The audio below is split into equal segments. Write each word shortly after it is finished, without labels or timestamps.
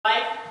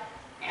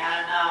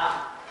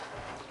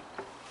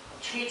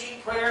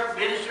prayer,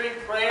 ministering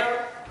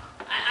prayer.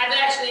 I've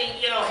actually,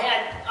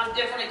 had on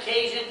different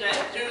occasions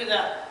through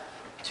the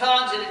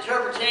tongues and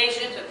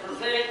interpretations and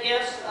prophetic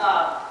gifts,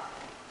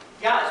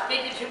 God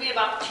speaking to me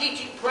about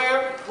teaching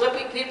prayer,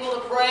 equipping people to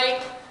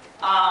pray.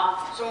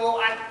 So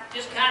I've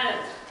just kind of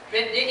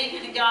been digging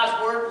into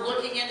God's Word,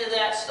 looking into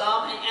that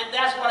some, and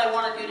that's what I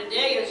want to do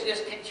today, is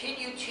just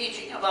continue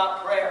teaching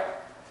about prayer.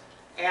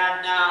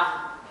 And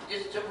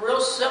just some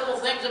real simple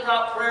things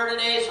about prayer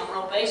today, some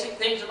real basic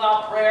things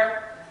about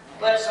prayer,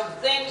 but some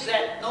things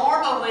that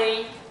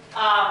normally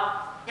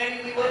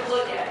maybe we wouldn't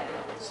look at.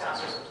 The sound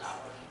system's not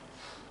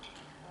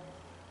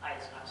working.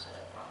 It's not set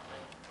up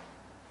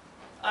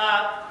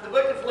properly. The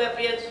book of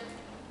Philippians,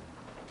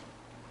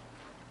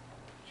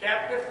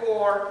 chapter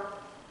 4,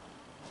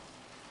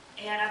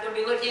 and I'm going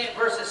to be looking at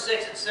verses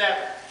 6 and 7.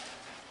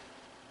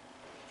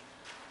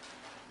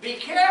 Be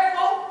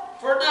careful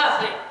for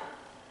nothing,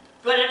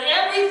 but in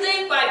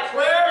everything by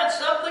prayer and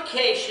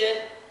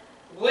supplication,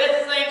 with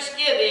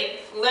thanksgiving,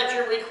 let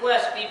your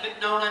requests be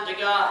known unto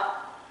God.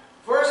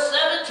 Verse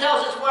 7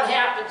 tells us what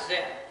happens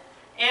then.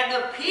 And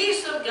the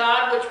peace of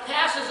God, which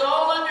passes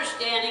all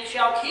understanding,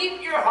 shall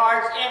keep your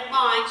hearts and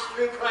minds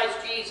through Christ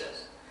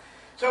Jesus.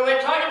 So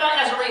we're talking about,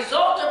 as a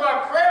result of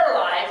our prayer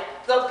life,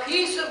 the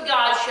peace of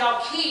God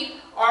shall keep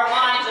our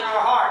minds and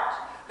our hearts.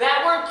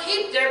 That word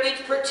keep there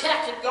means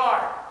protect and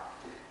guard.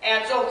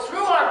 And so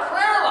through our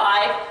prayer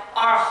life,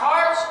 our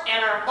hearts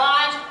and our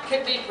minds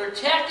can be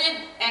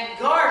protected and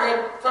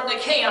guarded from the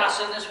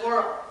chaos in this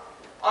world.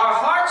 Our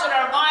hearts and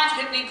our minds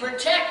can be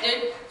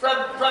protected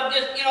from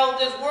just,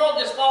 this world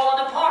just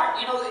falling apart.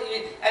 And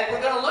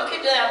we're going to look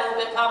into that a little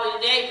bit probably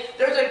today.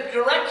 There's a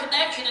direct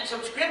connection in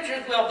some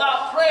scriptures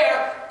about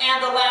prayer and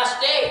the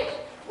last days.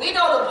 We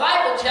know the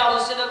Bible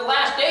tells us that in the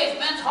last days,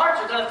 men's hearts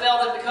are going to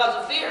fail them because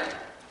of fear.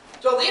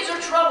 So these are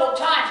troubled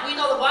times. We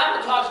know the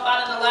Bible talks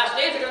about in the last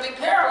days are going to be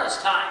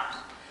perilous times.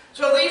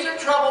 So these are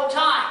troubled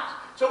times.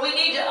 So we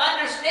need to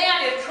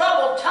understand in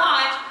troubled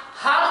times,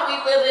 how do we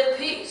live in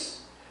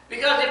peace?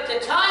 Because if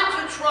the times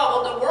are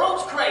troubled, the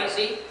world's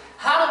crazy,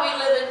 how do we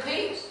live in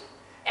peace?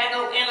 And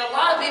a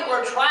lot of people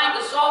are trying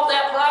to solve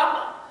that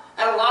problem.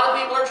 And a lot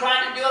of people are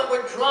trying to do it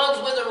with drugs,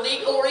 whether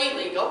legal or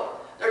illegal.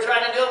 They're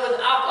trying to do it with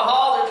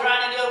alcohol. They're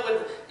trying to do it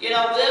with,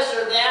 this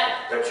or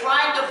that. They're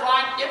trying to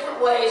find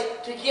different ways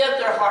to give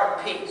their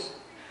heart peace.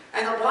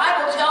 And the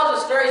Bible tells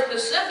us very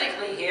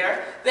specifically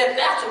here that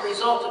that's a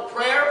result of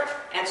prayer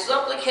and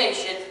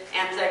supplication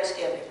and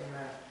thanksgiving.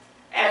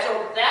 And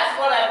so that's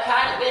what I've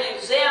kind of been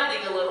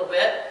examining a little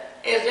bit,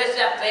 is just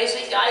that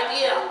basic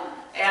idea.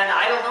 And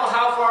I don't know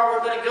how far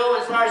we're going to go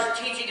as far as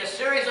teaching a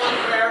series on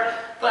prayer,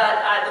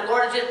 but the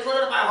Lord has just put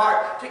it in my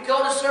heart to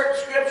go to certain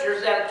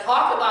scriptures that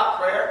talk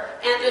about prayer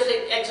and just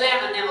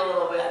examine them a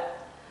little bit.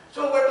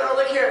 So we're going to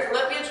look here at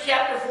Philippians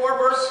chapter 4,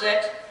 verse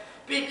 6.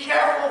 Be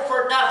careful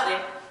for nothing,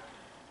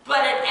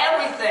 but in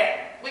everything.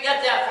 We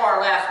got that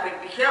far last week.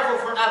 Be careful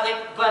for nothing,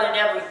 but in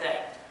everything.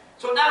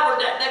 So now we're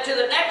to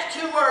the next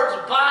two words,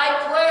 by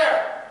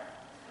prayer.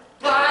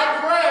 By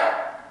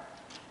prayer.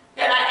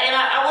 And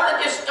I want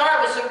to just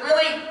start with some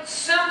really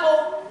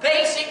simple,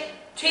 basic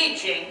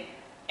teaching.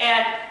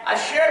 And I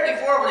shared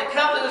before, when it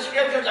comes to the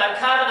scriptures, I'm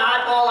kind of an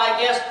oddball, I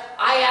guess.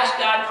 I ask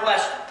God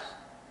questions.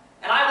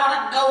 And I want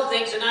to know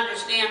things and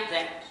understand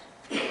things.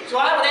 So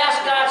I would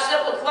ask God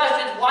simple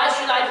questions. Why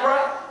should I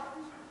pray?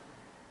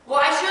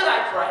 Why should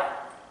I pray?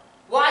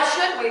 Why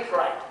should we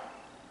pray?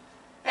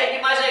 Hey,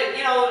 you might say,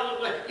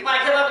 you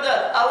might come up with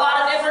a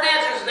lot of different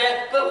answers to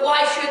that, but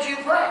why should you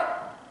pray?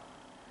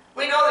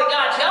 We know that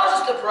God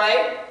tells us to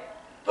pray,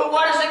 but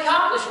what is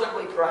accomplished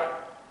when we pray?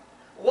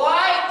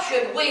 Why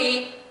should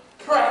we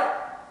pray?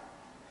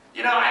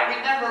 I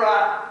remember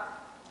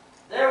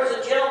there was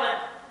a gentleman,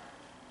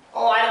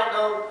 I don't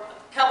know,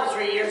 a couple,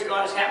 3 years ago,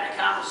 I was having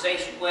a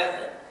conversation with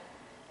him,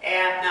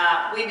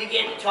 and we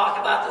began to talk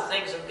about the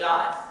things of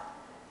God.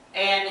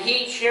 And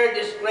he shared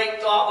this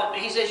great thought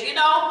with me. He says,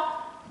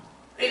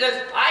 he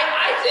says,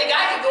 I think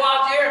I could go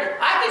out there and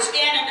I could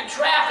stand in the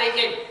traffic,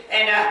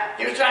 and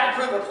he was trying to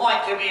prove a point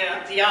to me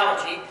in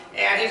theology.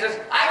 And he says,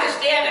 I could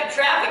stand in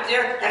traffic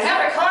there and have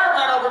a car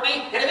run over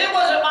me, and if it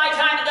wasn't my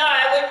time to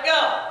die, I wouldn't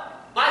go.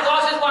 My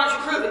thought is, why don't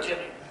you prove it to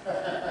me?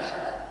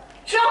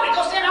 Show me.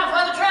 Go stand out in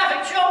front of the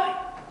traffic and show me.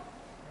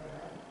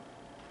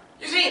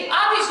 You see,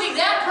 obviously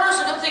that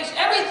person who thinks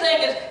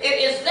everything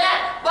is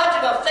that much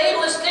of a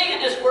fatalist thing in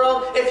this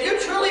world, if you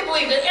truly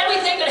believe that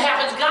everything that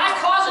happens, God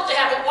caused it to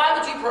happen, why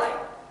would you pray?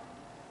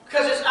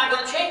 Because it's not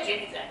going to change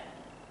anything.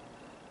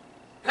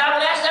 And I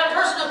would ask that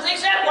person who thinks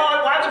that,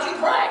 well, why would you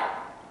pray?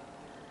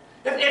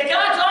 If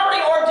God's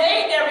already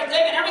ordained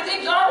everything, and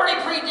everything's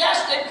already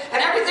predestined, and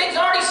everything's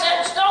already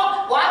set in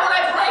stone, why would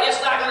I pray?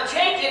 It's not going to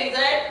change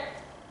anything.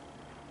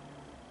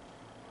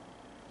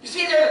 You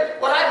see,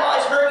 what I've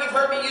always heard, you've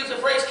heard me use the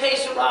phrase, que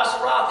sera,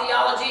 sera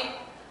theology.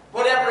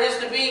 Whatever is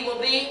to be, will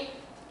be.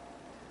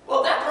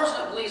 Well, that person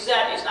who believes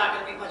that is not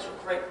going to be much of a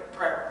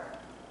prayer.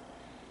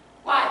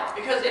 Why?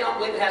 Because they don't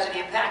believe it has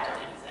any impact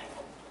on anything.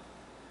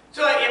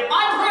 So if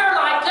my prayer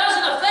life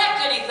doesn't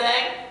affect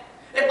anything,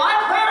 if my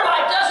prayer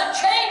life doesn't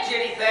change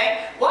anything,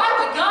 why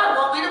would God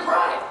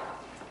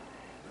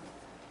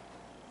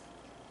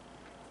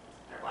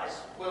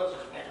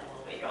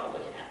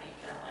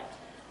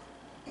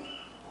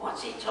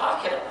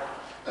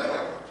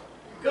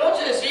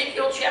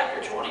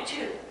chapter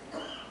 22.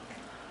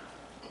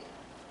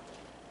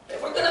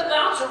 If we're going to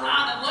bounce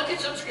around and look at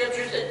some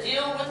scriptures that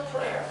deal with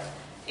prayer,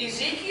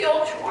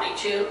 Ezekiel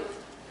 22,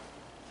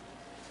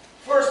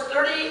 verse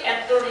 30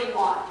 and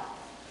 31.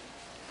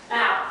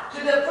 Now,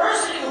 to the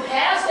person who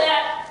has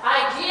that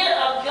idea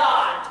of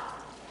God,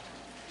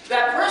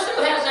 that person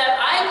who has that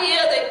idea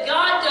that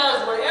God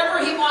does whatever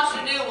He wants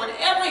to do,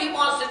 whenever He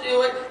wants to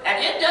do it,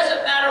 and it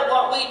doesn't matter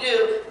what we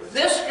do,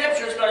 this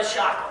scripture is going to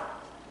shock them.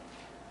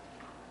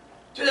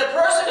 To the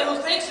person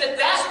who thinks that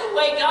that's the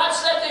way God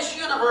set this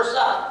universe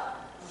up,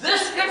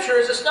 this scripture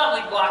is a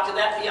stumbling block to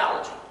that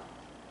theology.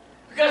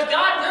 Because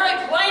God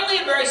very plainly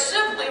and very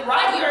simply,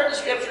 right here in the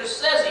scripture,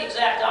 says the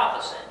exact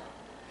opposite.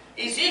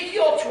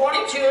 Ezekiel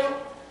 22,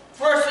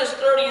 verses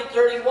 30 and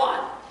 31.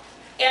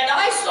 And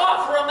I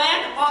sought for a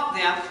man among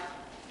them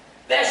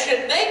that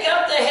should make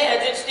up the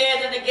hedge and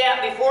stand in the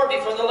gap before me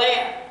for the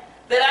land,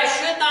 that I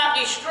should not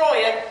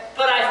destroy it,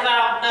 but I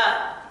found none.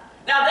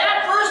 Now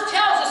that verse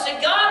tells us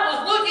that God was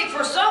looking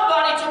for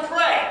somebody to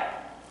pray.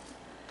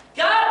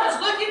 God was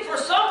looking for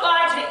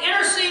somebody to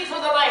intercede for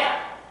the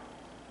land.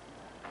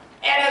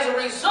 And as a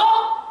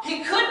result, He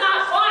could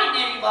not find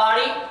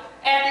anybody.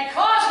 And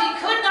because He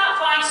could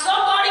not find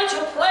somebody to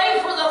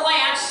pray for the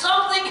land,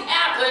 something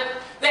happened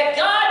that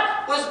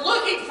God was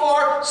looking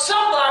for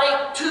somebody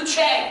to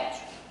change.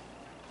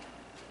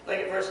 Look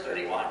at verse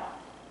 31.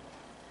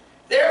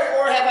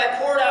 Therefore have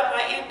I poured out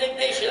my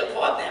indignation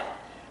upon them.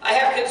 I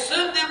have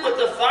consumed them with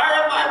the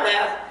fire of my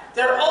wrath.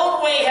 Their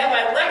own way have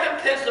I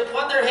recompensed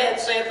upon their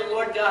heads, saith the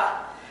Lord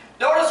God.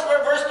 Notice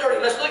where verse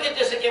 30. Let's look at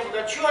this again. We're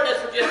going to chew on this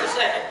for just a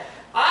second.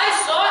 I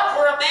sought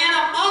for a man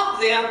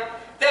among them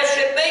that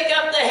should make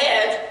up the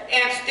hedge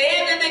and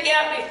stand in the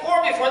gap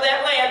before me for that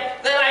land,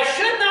 that I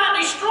should not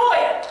destroy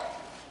it.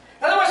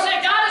 In other words,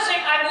 God is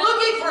saying, I'm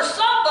looking for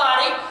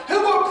somebody who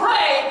will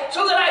pray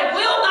so that I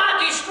will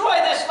not destroy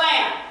this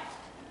land.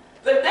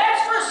 The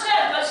next verse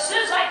says, but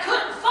since I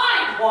couldn't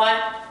find one,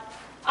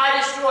 I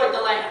destroyed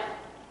the land.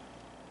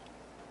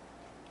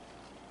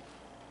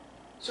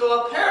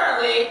 So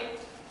apparently,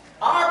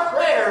 our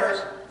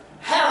prayers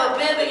have a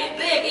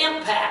big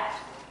impact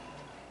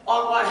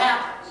on what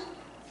happens.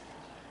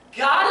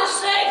 God is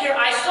saying here,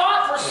 I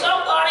sought for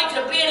somebody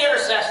to be an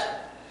intercessor.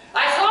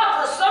 I sought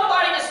for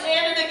somebody to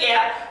stand in the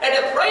gap and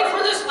to pray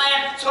for this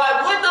land so I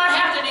would not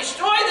have to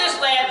destroy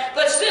this land.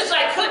 But since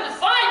I couldn't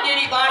find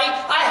anybody,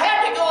 I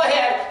had to go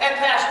ahead and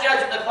pass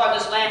judgment upon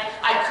this land.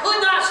 I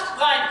could not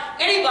find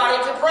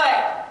anybody to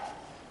pray.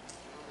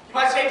 You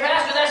might say,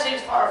 Pastor, that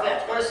seems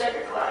far-fetched. Go to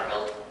 2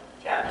 Chronicles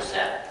chapter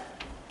 7.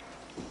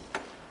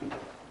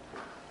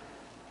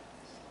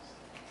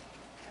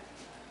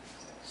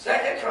 2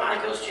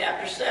 Chronicles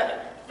chapter 7.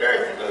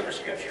 Very familiar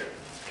scripture.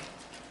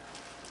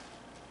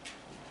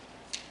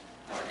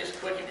 I want to just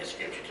quicken this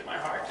scripture to my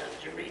heart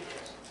to read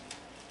this.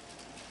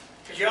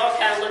 Because you're all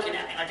kind of looking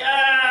at me like,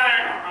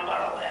 I don't know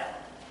about all that.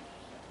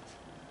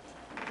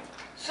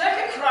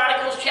 2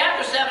 Chronicles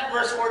chapter 7,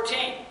 verse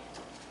 14.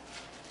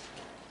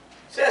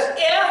 Says,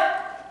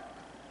 if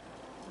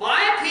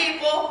my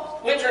people,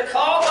 which are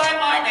called by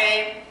my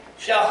name,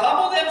 shall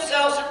humble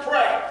themselves and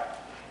pray,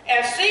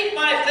 and seek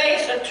my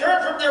face and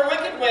turn from their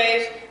wicked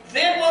ways,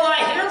 then will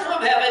I hear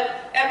from heaven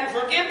and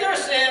will forgive their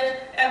sins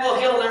and will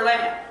heal their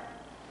land.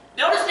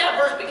 Notice that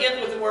verse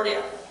begins with the word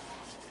if.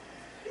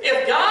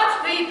 If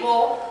God's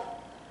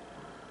people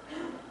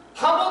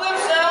humble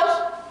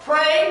themselves,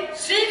 pray,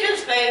 seek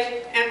His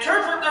face, and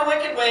turn from their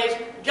wicked ways,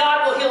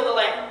 God will heal the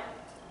land.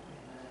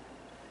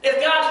 If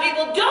God's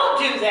people don't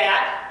do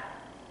that,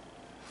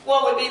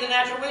 what would be the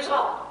natural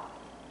result?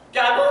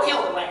 God won't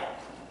heal the land.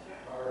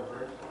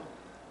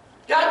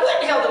 God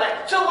wouldn't heal the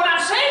land. So what I'm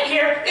saying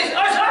here is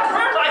our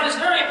prayer life is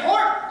very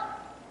important.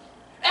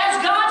 As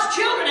God's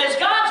children, as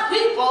God's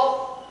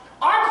people,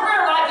 our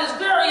prayer life is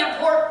very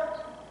important.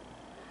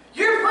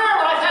 Your prayer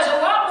life has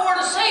a lot more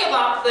to say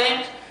about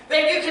things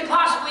than you can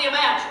possibly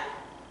imagine.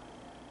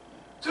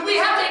 So we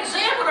have to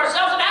examine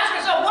ourselves and ask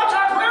ourselves, what's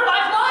our prayer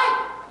life like?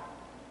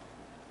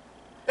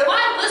 Am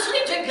I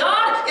listening to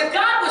God? If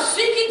God was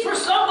seeking for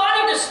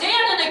somebody to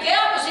stand in the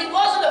gap as He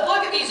was in the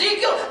book of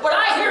Ezekiel, would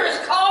I hear His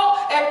call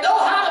and know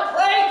how to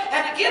pray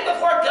and to get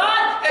before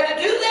God and to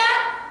do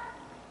that?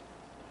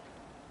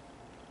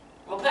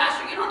 Well,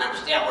 Pastor, you don't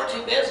understand. We're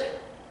too busy.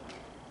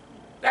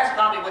 That's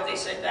probably what they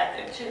said back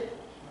then, too.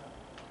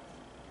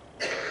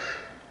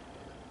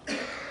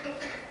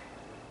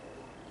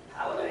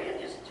 Hallelujah.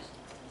 Just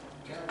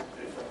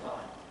food for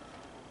thought.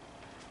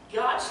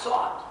 God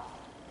sought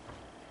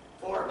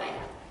for a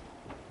man.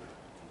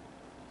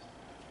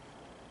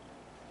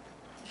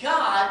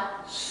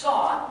 God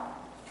sought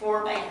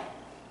for a man.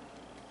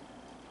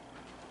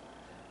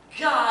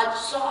 God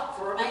sought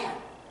for a man.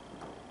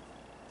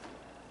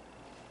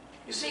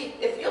 You see,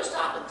 if you'll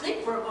stop and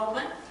think for a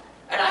moment,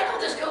 and I know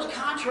this goes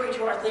contrary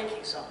to our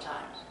thinking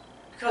sometimes.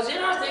 Because in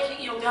our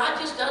thinking, God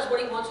just does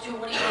what He wants to,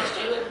 when He wants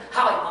to, and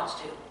how He wants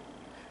to.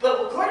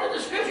 But according to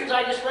the scriptures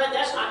I just read,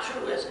 that's not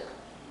true, is it?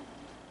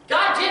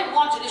 God didn't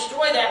want to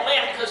destroy that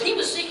land because He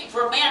was seeking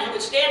for a man who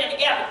would stand in the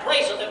gap and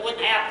pray so that it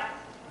wouldn't happen.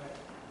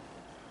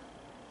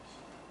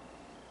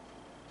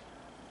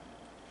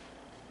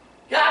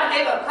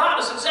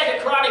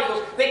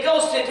 that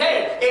goes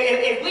today,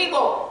 if we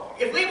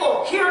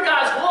will hear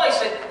God's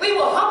voice, and we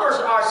will humble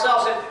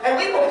ourselves, and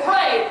we will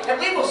pray, and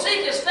we will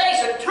seek His face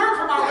and turn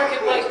from our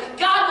wicked ways,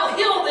 God will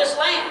heal this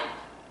land.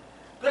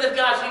 But if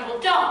God's people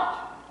don't,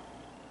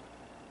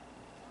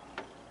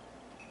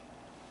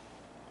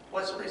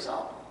 what's the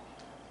result?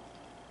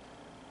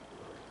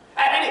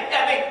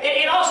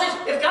 It all says,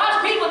 if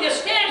God's people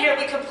just stand here,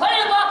 we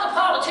complain about the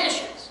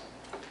politicians,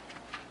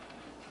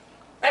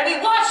 and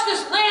we watch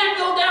this land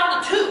go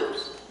down the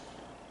tubes.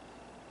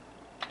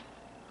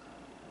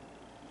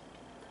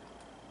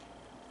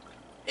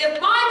 If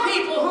my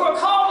people who are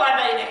called by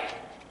my name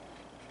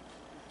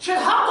should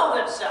humble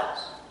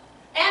themselves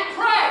and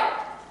pray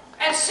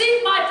and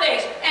seek my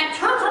face and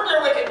turn from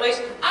their wicked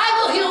ways, I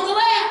will heal the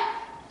land.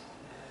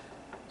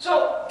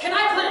 So, can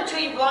I put it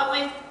to you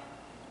bluntly?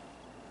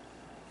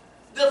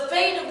 The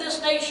fate of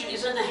this nation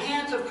is in the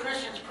hands of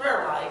Christians'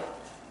 prayer life,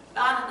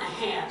 not in the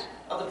hands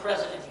of the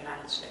President of the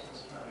United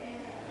States.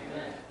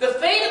 The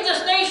fate of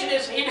this nation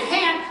is in the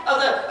hand of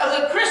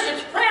the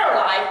Christian's prayer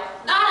life,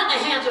 not in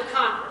the hands of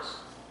Congress,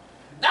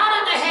 not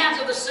in the hands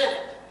of the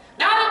Senate,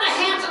 not in the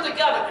hands of the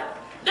governor,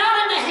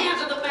 not in the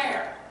hands of the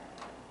mayor.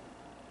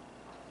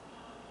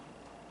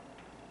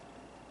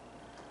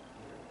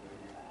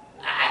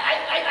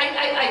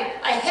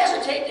 I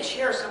hesitate to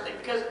share something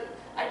because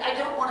I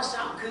don't want to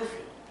sound goofy.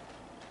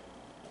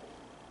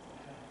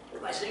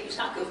 I say, you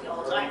sound goofy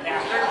all the time,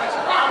 Pastor. I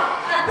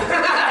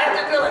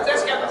have to realize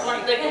that's kind of a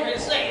funny thing for me to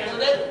say,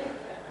 isn't it?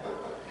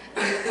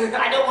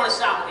 I don't want to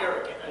sound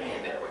arrogant. I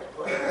mean, better way to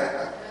put it.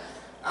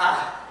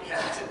 I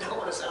don't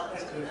want to sound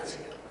that's good. That's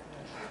good.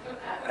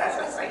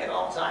 That's like it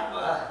all the time.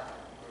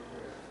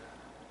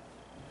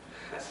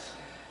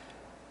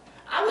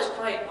 I was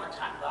praying one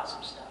time about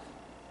some stuff.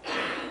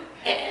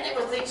 And there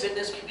were things in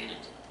this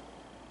community.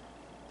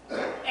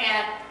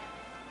 And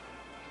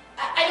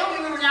I don't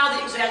remember now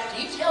the exact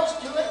details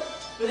to it,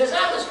 but as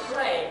I was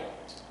praying,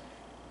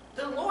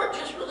 the Lord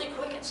just really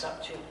quickened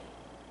something to me.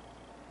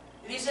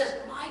 And He says,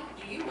 Mike,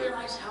 do you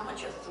realize how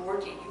much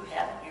authority you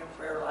have in your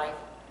prayer life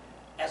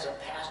as a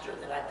pastor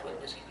that I put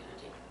in this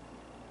community?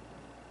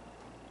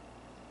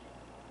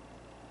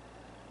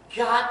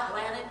 God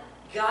planted,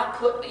 God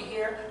put me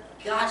here,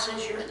 God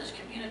says you're in this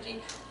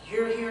community,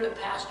 you're here to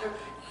pastor,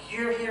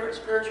 you're here at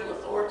spiritual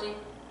authority,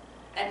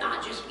 and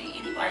not just me,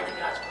 anybody that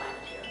God's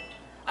planted here.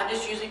 I'm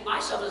just using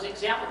myself as an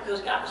example because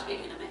God was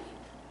speaking to me.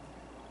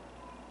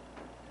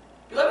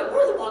 Beloved,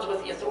 we're the ones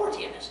with the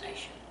authority in this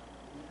nation.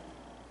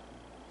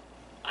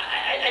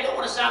 I don't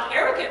want to sound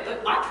arrogant,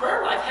 but my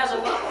prayer life has a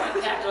lot more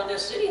impact on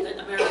this city than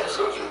the mayor's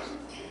decisions.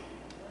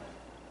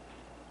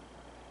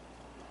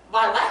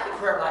 My lack of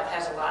prayer life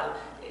has a lot of,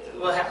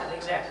 will happen the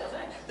exact same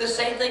thing. The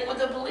same thing with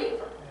the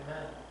believer.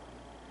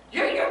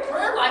 Amen. Your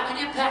prayer life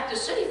can impact the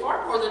city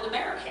far more than the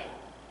mayor can.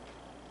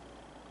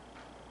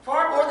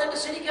 Far more than the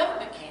city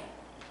government can.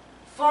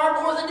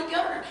 Far more than the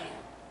governor can.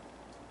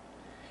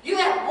 You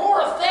have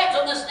more effect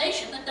on this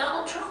nation than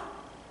Donald Trump.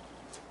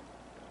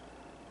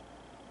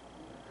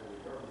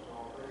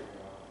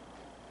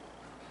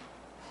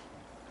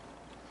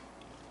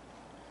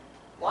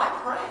 Why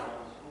pray?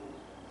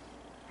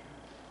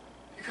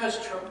 Because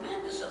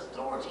tremendous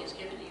authority is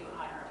given to you and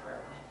I in our prayer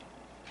life.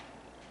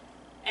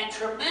 And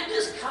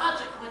tremendous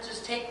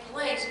consequences take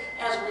place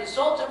as a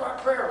result of our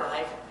prayer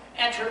life,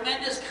 and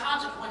tremendous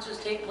consequences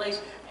take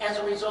place as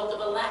a result of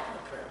a lack of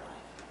a prayer life.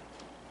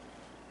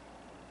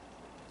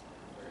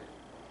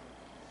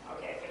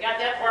 Okay, we got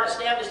that part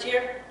established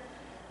here.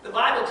 The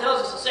Bible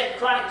tells us in 2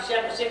 Chronicles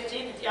chapter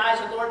 16 that the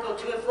eyes of the Lord go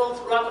to and fro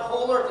throughout the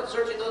whole earth, and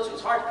searching those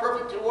whose hearts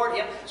perfect toward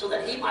Him, so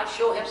that He might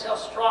show Himself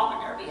strong on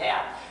their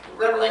behalf. In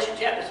Revelation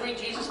chapter 3,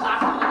 Jesus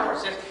knocked on the door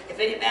and says, if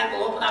any man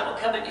will open, I will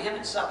come into him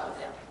and sup with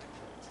him.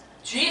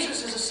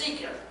 Jesus is a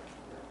seeker.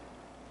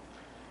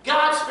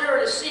 God's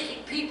Spirit is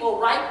seeking people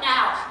right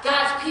now.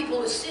 God's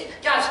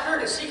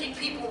Spirit is seeking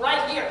people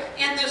right here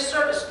in this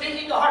service,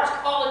 speaking to hearts,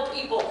 calling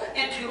people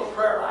into a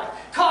prayer life,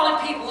 calling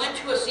people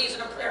into a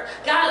season of prayer.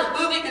 God is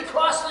moving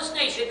across this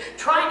nation,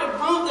 trying to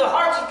move the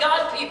hearts of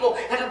God's people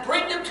and to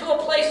bring them to a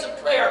place of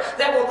prayer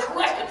that will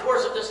correct the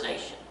course of this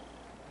nation.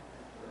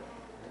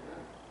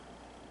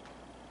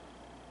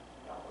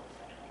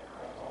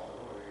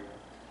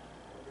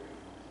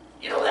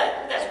 You know,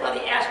 that's one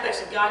of the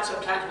aspects of God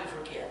sometimes we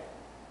forget.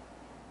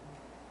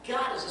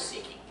 God is a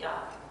seeking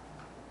God.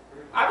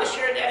 I was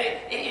sharing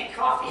that in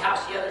Coffee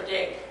House the other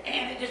day,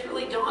 and it just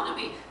really dawned on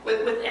me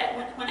with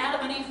that. When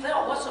Adam and Eve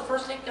fell, what's the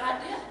first thing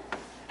God did?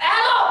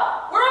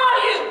 Adam, where are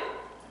you?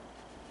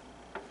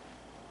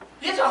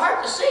 It's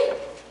hard to see.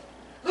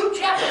 Luke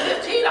chapter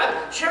 15,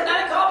 I'm sharing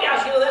that in Coffee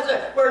House. You know,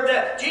 that's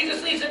where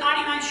Jesus leaves the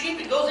 99 sheep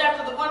and goes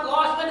after the one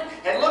lost one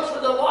and looks for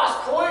the lost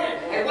coin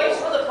and waits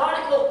for the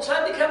prodigal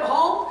son to come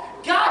home.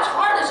 God's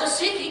heart is a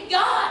seeking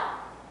God.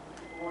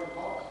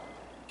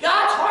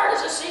 God's heart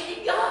is a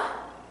seeking God.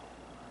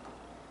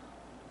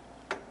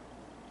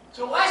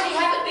 So why is He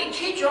having me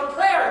teach on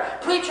prayer,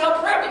 preach on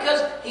prayer?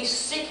 Because He's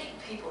seeking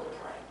people to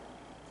pray.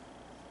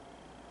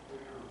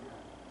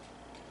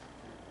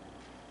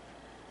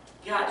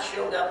 God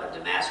showed up on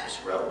Damascus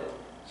Road and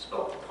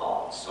spoke to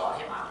Paul and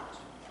sought him out.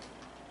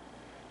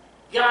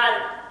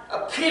 God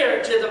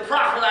appeared to the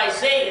prophet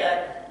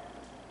Isaiah,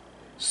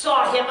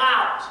 sought him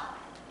out,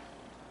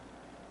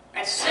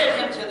 and sent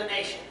him to the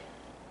nation.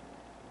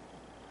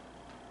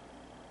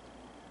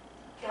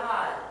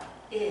 God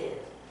is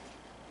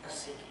a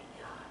seeking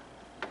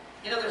God.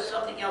 You know, there's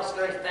something else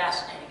very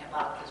fascinating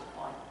about this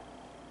point.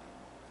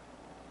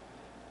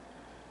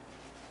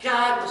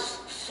 God was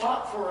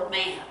sought for a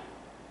man.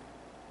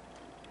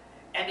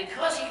 And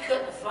because he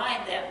couldn't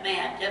find that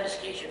man,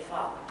 devastation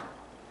followed.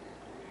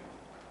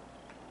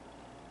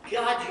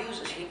 God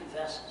uses human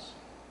vessels.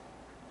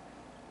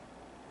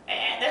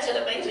 And that's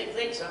an amazing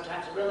thing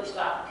sometimes to really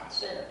stop and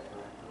consider.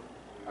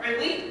 I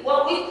mean,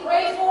 what we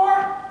pray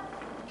for,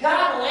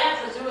 God will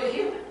answer through a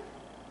human.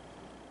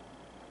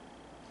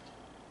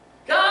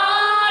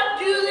 God,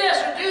 do this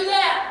or do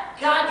that.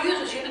 God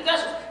uses human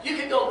vessels. You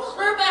can go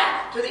clear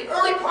back to the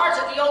early parts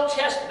of the Old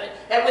Testament,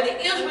 and when the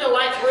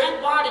Israelites were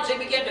in bondage, they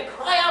began to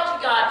cry out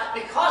to God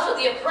because of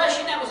the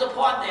oppression that was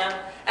upon them.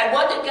 And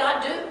what did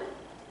God do?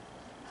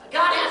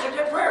 God answered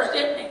their prayers,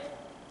 didn't he?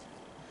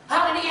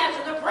 How did he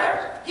answer their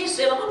prayers? He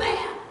sent them a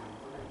man.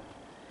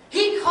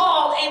 He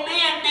called a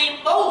man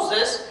named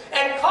Moses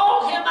and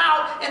called him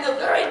out in the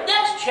very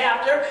next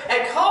chapter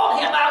and called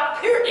him out,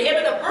 appeared to him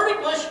in a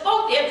burning bush,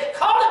 spoke to him,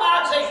 called him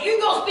out and says,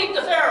 you go speak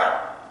to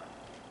Pharaoh.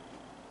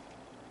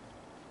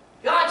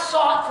 God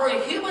sought for a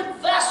human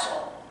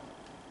vessel.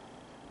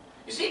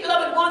 You see,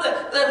 beloved, one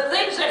of the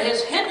things that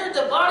has hindered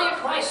the body of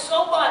Christ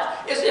so much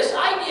is this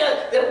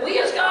idea that we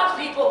as God's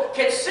people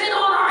can sit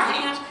on our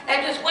hands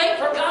and just wait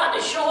for God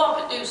to show up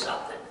and do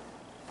something.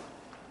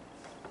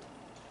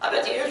 I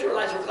bet the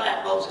Israelites were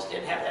glad Moses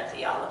didn't have that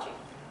theology.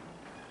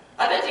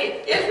 I bet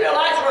the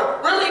Israelites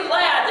were really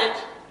glad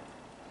that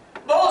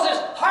Moses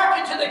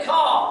hearkened to the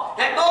call,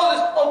 and Moses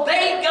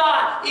obeyed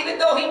God,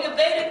 even though he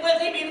debated with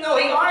him, even though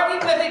he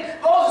argued with him.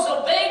 Moses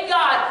obeyed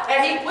God,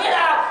 and he went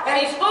out, and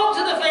he spoke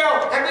to the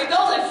Pharaoh, and we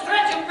know the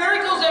stretch of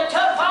miracles that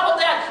followed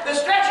that, the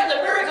stretch of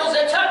the miracles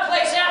that took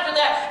place after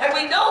that, and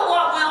we know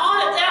what went on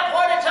at that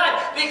point in time.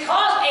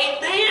 Because a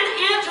man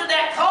answered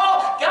that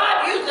call,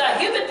 God used a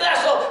human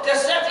vessel to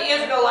set the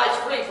Israelites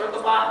free from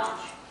the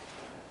bondage.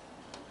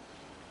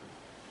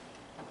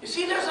 You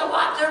see, there's a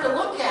lot there to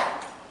look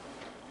at.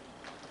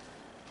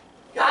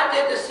 God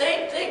did the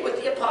same thing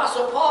with the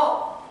Apostle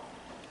Paul.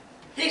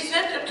 He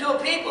sent him to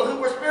a people who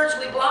were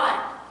spiritually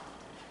blind.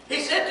 He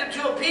sent him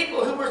to a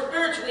people who were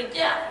spiritually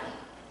deaf.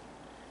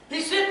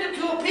 He sent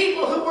him to a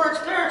people who were in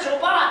spiritual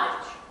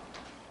bondage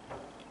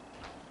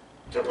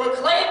to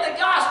proclaim the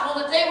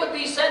gospel that they would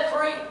be set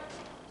free.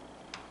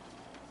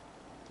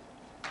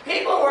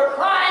 People were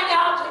crying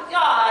out to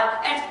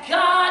God, and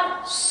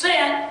God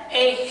sent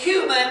a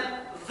human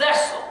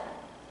vessel.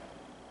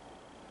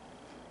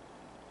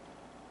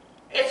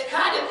 It's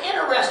kind of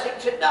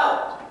interesting to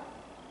note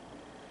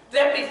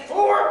that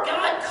before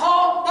God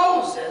called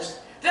Moses,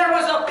 there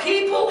was a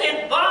people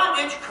in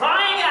bondage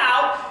crying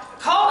out,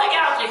 calling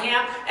out to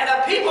him, and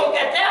a people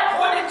at that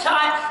point in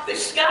time,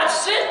 God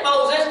sent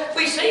Moses.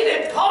 We see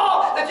in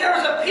Paul that there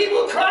was a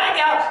people crying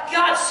out,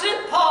 God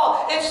sent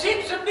Paul. It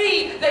seems to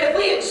me that if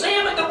we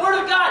examine the Word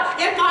of God,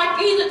 it might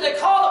be that the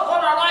call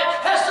upon our life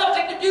has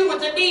something to do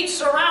with the needs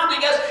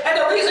surrounding us. And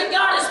the reason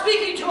God is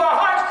speaking to our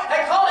hearts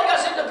and calling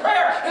us into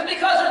prayer is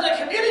because there's a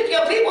community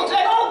of people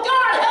saying, oh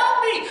God, help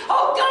me!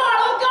 Oh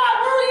God,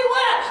 where are you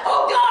at?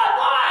 Oh God,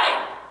 why?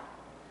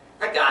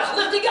 And God's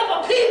lifting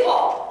up a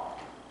people.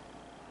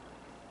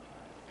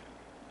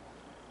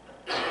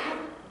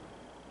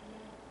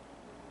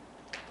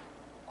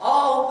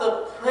 All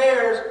the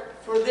prayers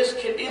for this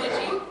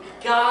community,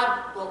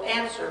 God will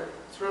answer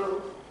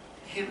through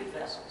human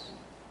vessels.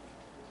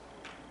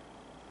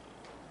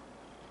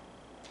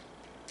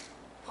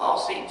 Paul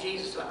seen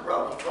Jesus on the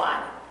road, he's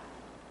blinded.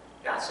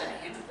 God sent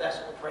a human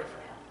vessel to pray for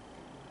him.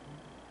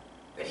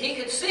 That he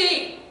could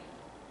see.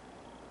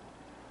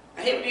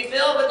 And he would be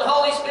filled with the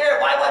Holy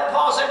Spirit. Why wasn't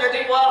Paul sitting there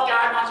thinking, well,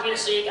 God wants me to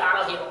see,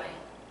 God will heal me.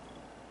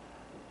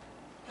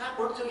 God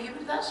worked through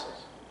human vessels.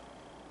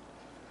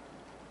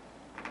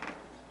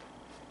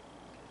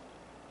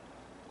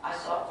 I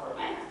sought for a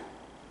man.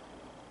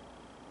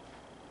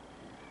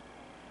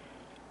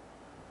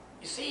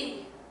 You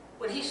see,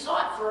 when he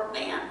sought for a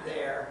man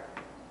there,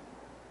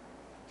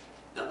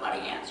 nobody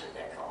answered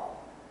that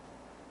call.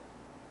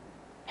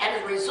 And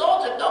as a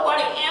result of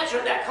nobody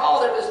answering that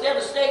call, there was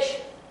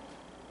devastation.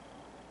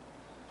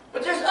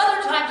 But there's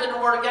other times in the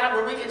Word of God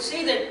where we can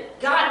see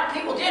that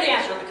people did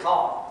answer the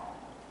call.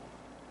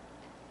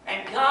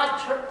 And God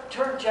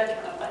turned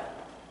judgment away.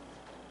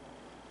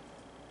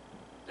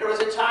 There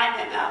was a time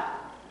in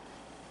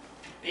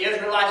the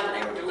Israelites, when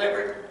they were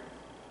delivered,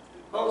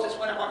 Moses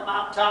went up on the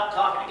mountaintop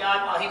talking to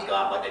God. While he's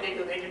gone, what did they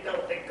do? They did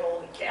a big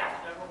golden calf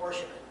and they were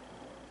worshiping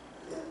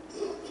it.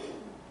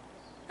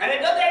 And they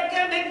did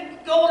that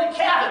big golden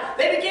calf.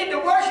 They began to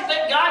worship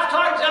it. God's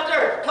up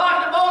there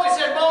talking to Moses.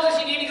 Says, Moses,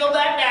 you need to go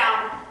back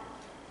down.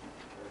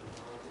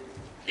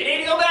 You need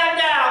to go back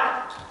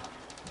down.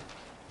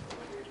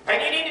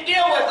 And you need to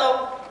deal with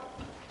them.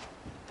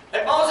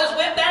 And Moses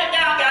went back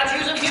down. God's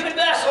using human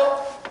vessels.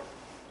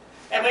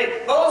 And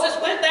when Moses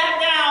went back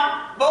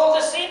down,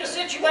 Moses seen the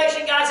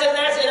situation. God said,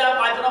 that's it, I'm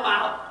wiping them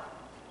out.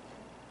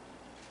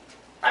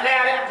 I've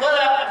had it,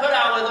 I put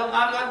out with them.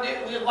 I'm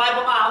going to wipe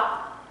them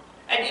out.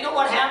 And you know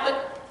what happened?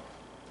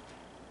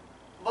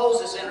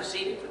 Moses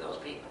interceded for those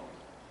people.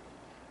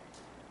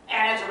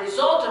 And as a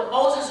result of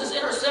Moses'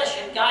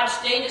 intercession, God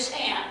stayed his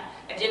hand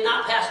and did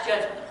not pass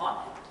judgment upon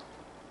them.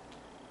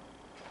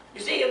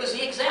 You see, it was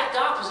the exact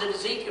opposite of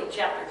Ezekiel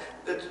chapter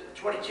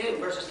 22,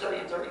 verses 30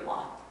 and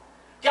 31.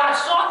 God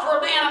sought for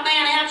a man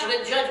answered,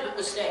 and judgment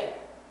was stayed.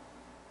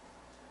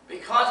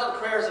 Because of the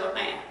prayers of a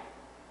man.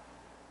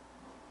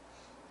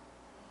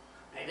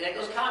 Maybe that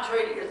goes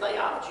contrary to your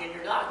theology and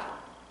your doctrine.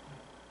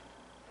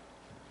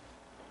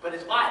 But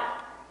it's Bible.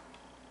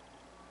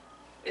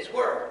 It's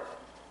Word.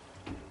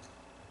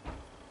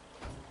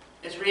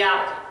 It's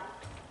reality.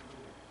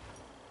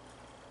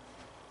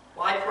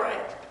 Why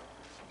pray?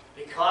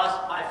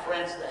 Because, my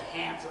friends, the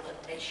hands of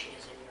the nation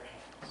is in your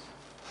hands.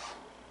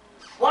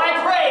 Why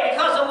pray?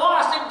 Because the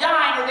lost and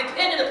dying are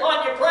dependent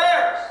upon your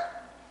prayers.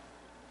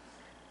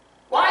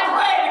 Why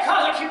pray?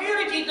 Because the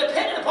community is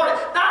dependent upon it.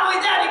 Not only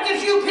that, it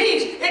gives you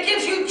peace. It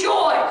gives you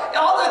joy.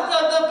 All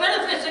the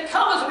benefits that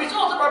come as a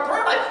result of our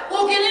prayer life.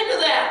 We'll get into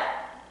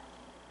that.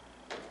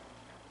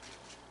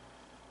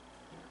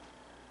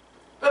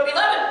 But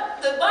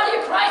beloved, the body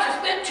of Christ has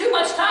spent too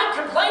much time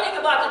complaining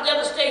about the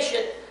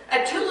devastation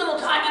and too little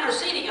time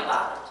interceding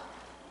about it.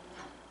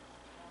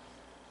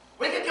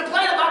 We can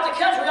complain about the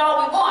country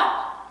all we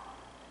want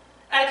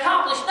and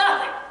accomplish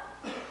nothing.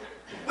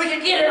 We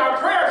can get in our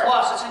prayer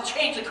closets and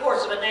change the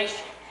course of a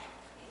nation.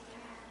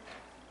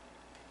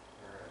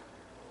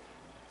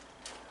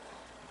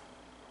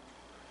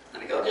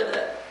 Let me go to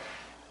that.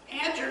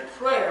 Answered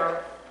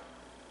prayer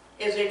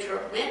is a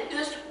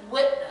tremendous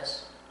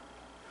witness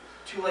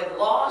to a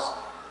lost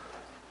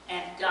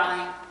and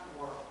dying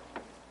world.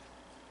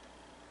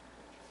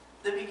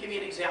 Let me give you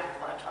an example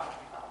of what I'm talking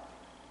about.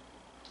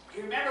 Do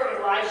you remember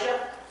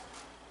Elijah?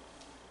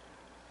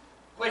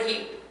 When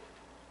he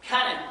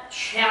kind of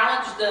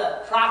challenged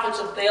the prophets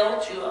of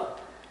Baal to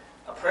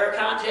a prayer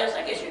contest,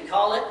 I guess you'd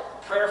call it,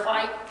 a prayer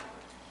fight.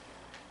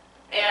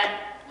 And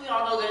we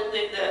all know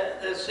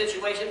the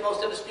situation,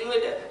 most of us do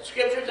in the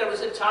scriptures. There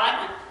was a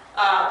time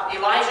when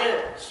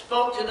Elijah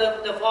spoke to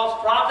the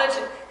false prophets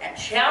and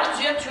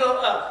challenged them to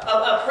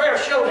a prayer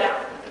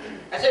showdown.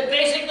 I said,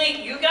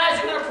 basically, you guys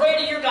are going to pray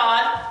to your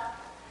God,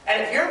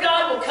 and if your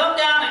God will come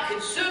down and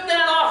consume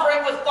that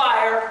offering with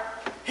fire,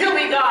 he'll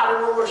be God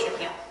and we'll worship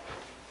him.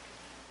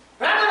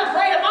 But I'm going to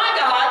pray to my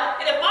God,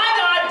 and if my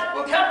God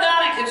will come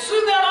down and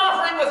consume that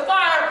offering with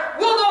fire,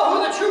 we'll know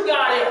who the true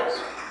God is.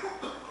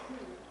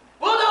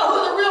 We'll know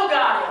who the real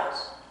God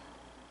is.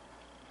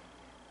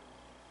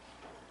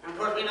 And of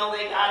course, we know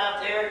they got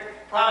up there,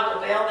 prophets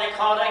of Baal, and they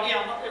called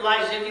again.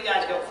 Elijah said, you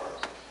guys go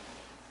first.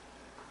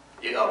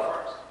 You go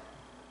first.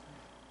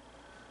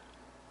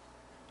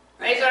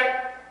 And they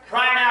start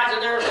crying out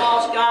to their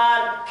false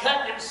God,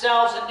 cutting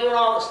themselves and doing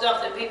all the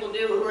stuff that people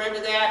do who are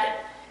into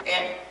that,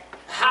 and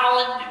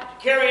howling and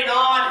carrying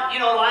on. And, you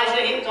know,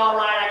 Elijah, he was all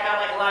right. I kind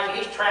of like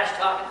Elijah. He's trash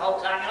talking the whole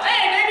time. You know,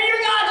 hey, maybe your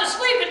God's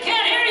asleep and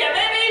can't hear you.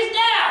 Maybe he's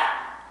deaf.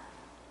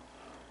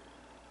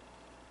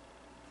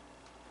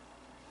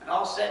 And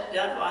all said and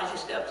done, Elijah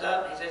steps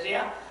up and he says,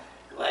 yeah,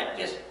 go ahead and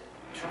just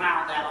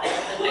drown that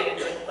all. Make it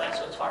drink blood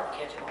so it's hard to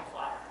catch him on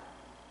fire.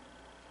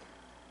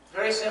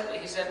 Very simply,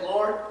 he said,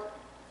 Lord,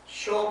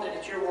 show them that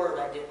it's your word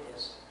I did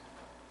this.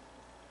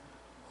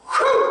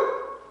 Whew!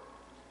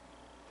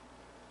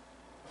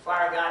 The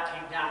fire of God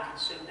came down and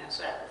consumed that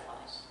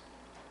sacrifice.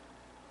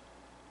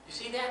 You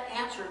see, that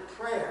answered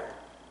prayer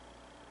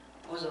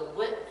was a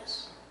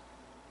witness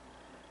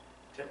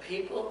to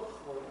people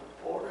who were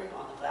bordering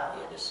on the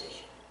valley of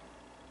decision.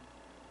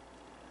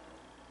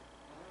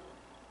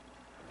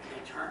 And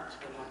they turned to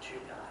the one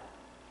true God.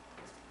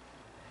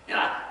 You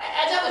know,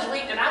 as I was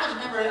reading, I was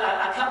remembering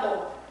a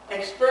couple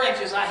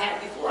experiences I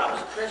had before I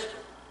was a Christian.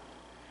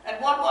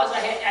 And one was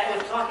I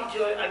was talking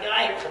to a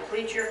guy who was a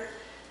preacher,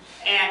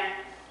 and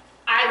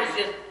I was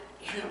just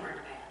humoring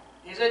the man.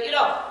 He said, you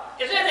know,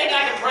 is there anything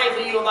I can pray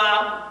for you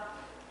about?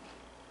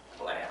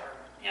 Whatever.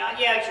 You know,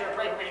 yeah, sure,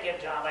 pray for me to get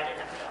a job. I didn't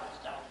have a job and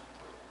stuff.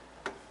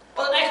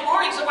 Well, the next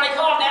morning, somebody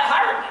called and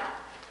hired me.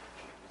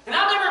 And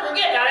I'll never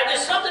forget that.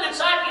 Just something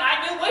inside me,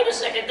 I knew, wait a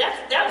second,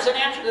 that was an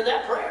answer to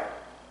that prayer.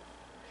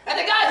 And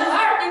the guy who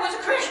hired me was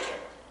a Christian.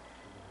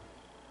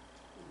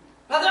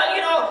 I thought,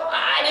 you know,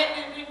 I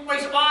didn't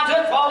respond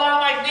to it, fall down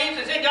on my knees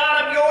and say,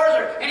 God, I'm yours,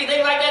 or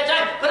anything like that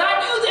time. But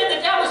I knew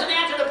then that was an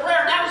answer to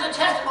prayer, and that was a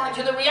testimony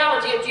to the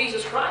reality of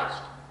Jesus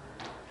Christ.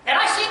 And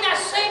I seen that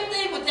same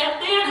thing with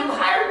that man who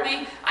hired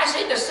me. I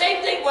seen the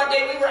same thing one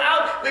day. We were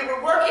out, we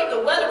were working,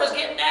 the weather was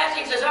getting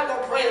nasty. He says, I'm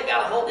going to pray that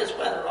God will hold this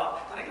weather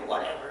off. And I go,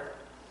 whatever.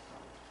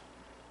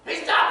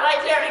 He stopped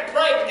right there and he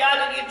prayed to God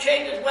that you'd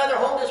change this weather,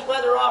 hold this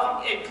weather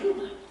off, and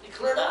it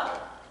cleared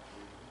up.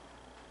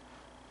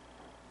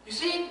 You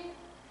see,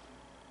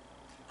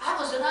 I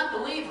was an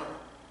unbeliever.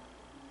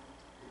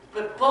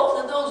 But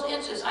both of those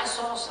instances, I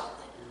saw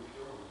something.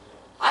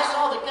 I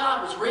saw that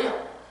God was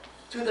real.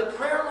 to the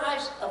prayer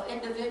lives of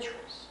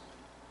individuals.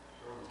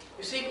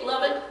 You see,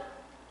 beloved,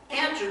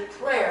 answered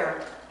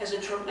prayer is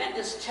a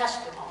tremendous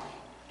testimony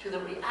to the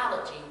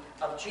reality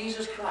of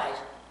Jesus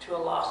Christ to a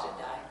lost and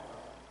dying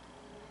world.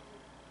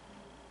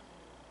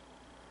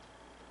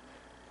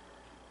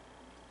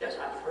 Does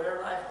our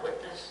prayer life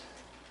witness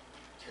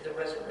to the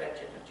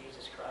resurrection of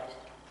Jesus Christ?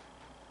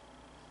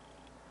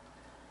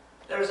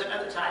 There was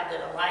another time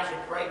that Elijah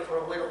prayed for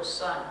a widow's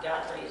son.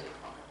 God raised him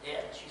from the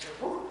dead. She said,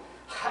 "Whew,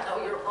 I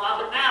know you're a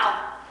prophet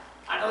now.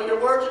 I know your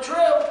words are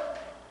true."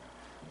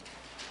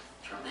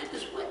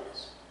 Tremendous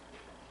witness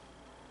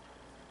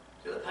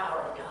to the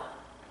power of God.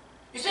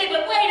 You say,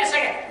 but wait a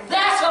second,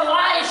 that's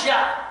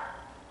Elijah.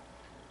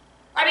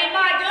 I mean,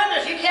 my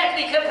goodness, you can't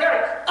be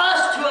comparing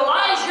us to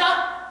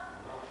Elijah.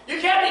 You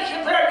can't be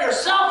comparing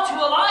yourself to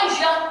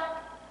Elijah.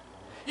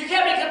 You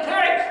can't be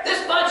comparing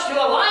this bunch to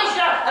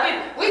Elijah. I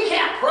mean, we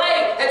can't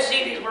pray and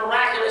see these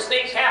miraculous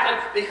things happen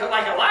because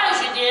like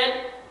Elijah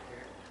did.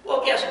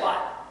 Well, guess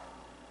what?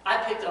 I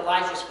picked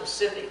Elijah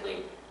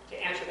specifically to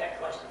answer that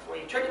question for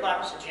you. Turn your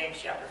Bibles to James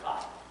chapter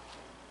 5.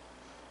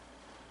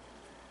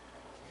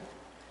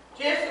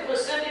 James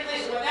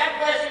specifically, so when that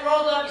question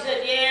rolled up, he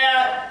said,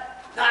 yeah,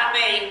 not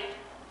me.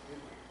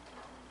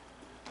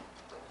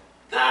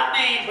 Not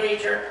me,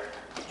 preacher.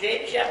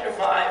 James chapter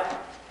 5.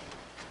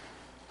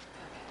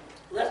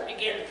 Let's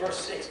begin at verse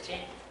 16.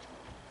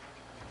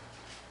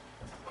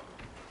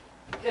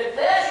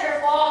 Confess your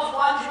faults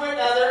one to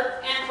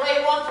another and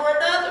pray one for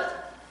another,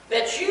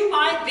 that you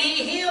might be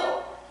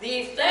healed. The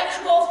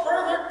effectual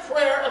fervent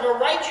prayer of a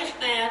righteous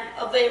man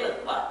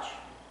availeth much.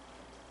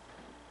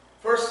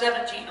 Verse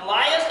 17,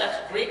 Elias,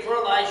 that's Greek for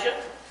Elijah,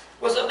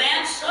 was a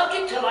man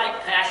subject to like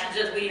passions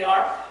as we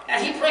are,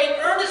 and he prayed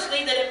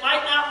earnestly that it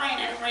might not rain,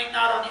 and it rained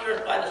not on the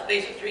earth by the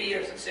space of 3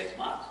 years and 6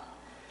 months.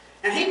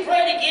 And he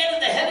prayed again,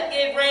 and the heaven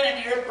gave rain,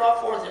 and the earth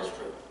brought forth his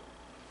fruit.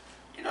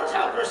 You notice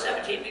how verse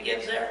 17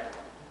 begins there?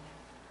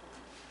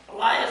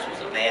 Elias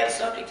was a man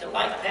subject to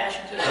like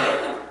passions as we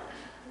are.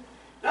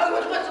 In other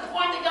words, what's the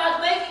point that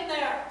God's making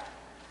there?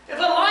 If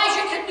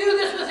Elijah can do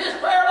this with his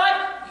prayer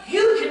life,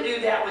 you can do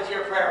that with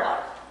your prayer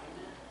life.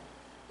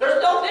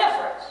 There's no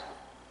difference.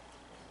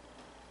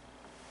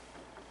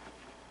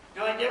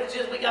 The only difference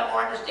is we got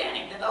more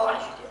understanding than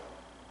Elijah did.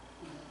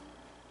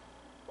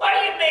 What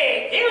do you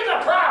mean? He was a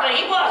prophet.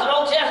 He was an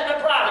Old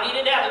Testament prophet. He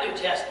didn't have a New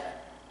Testament.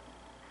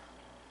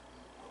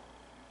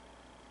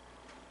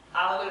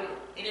 Hallelujah.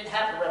 He didn't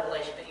have the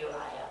revelation that you and I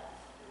have.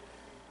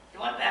 He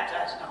wasn't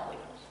baptized in the Holy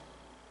Ghost.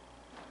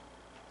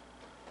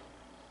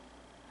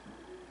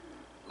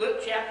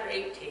 Luke chapter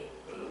 18.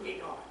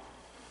 Moving on.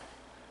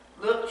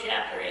 Luke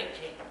chapter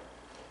 18.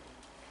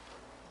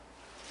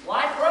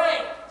 Why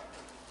pray?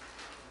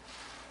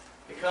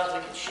 Because we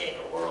can shake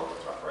a world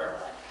with our prayer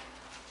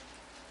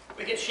life.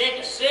 We can shake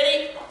a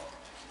city, we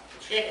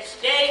can shake a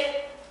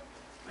state,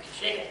 we can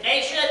shake a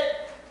nation,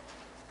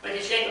 we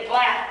can shake a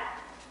planet.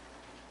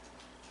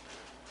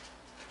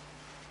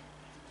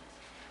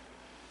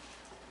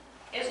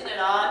 Isn't it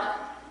odd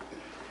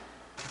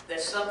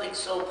that something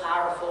so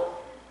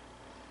powerful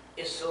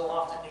is so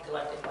often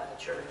neglected by the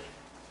church?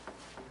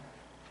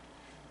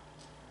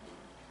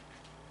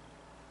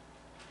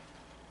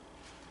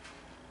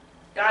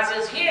 God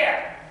says,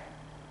 here,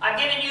 I've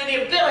given you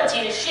the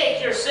ability to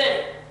shake your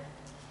city.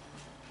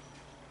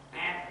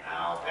 Man,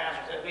 no,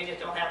 Pastor said, we just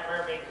don't have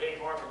prayer meetings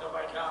anymore because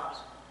nobody comes.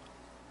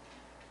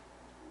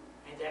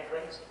 Ain't that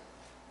crazy?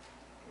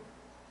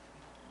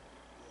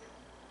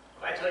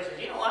 If I told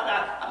you, you know what,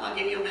 I'm going to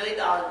give you $1 million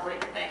to put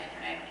in your bank and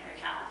your name in your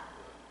account.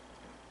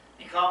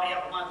 He called me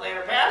up a month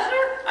later,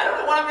 Pastor, I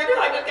don't know what I'm going to do.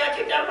 I just got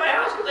kicked out of my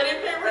house because I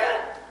didn't pay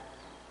rent.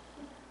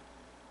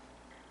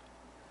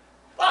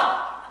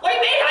 Well, what do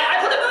you mean? I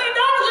put $1 million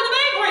in the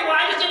bank for you. Well,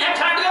 I just didn't have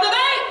time to go to the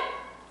bank.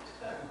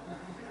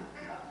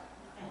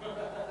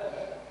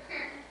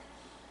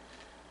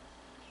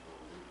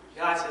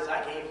 God says,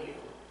 I gave you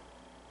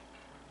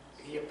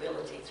the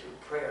ability through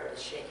prayer to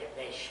shake a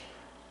nation.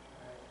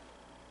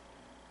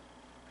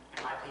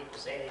 And my people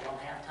say they don't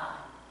have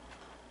time.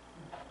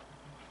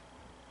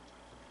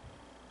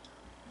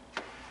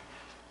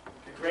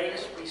 The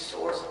greatest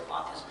resource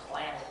upon this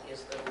planet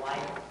is the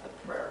life, the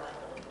prayer life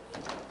of a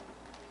believer.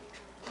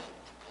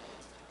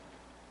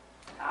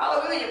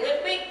 Hallelujah,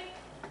 with me?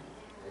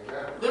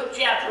 Amen. Luke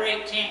chapter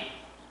 18,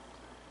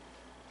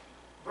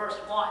 verse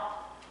 1.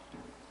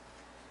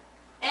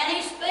 And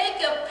he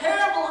spake a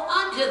parable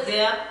unto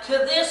them to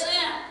this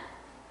end,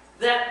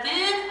 that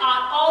men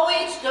ought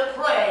always to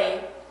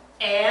pray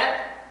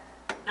and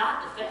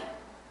not to faint.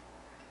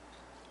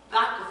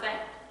 Not to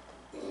faint.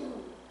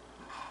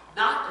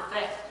 Not to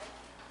faint.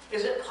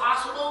 Is it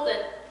possible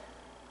that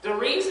the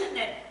reason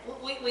that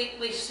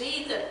we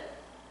see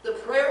the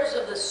prayers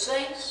of the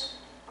saints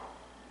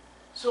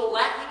so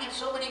lacking in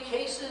so many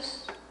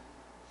cases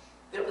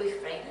that we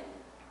fainted?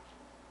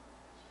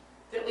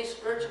 That we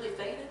spiritually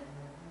fainted?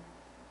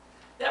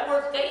 That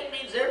word faint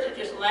means there to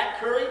just lack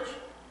courage,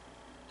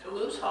 to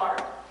lose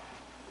heart,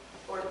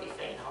 or to be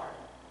faint-hearted.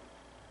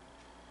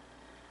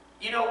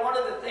 You know, one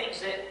of the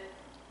things that,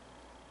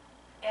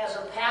 as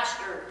a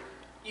pastor,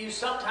 you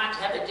sometimes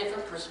have a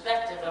different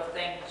perspective of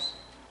things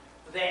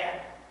than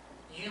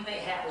you may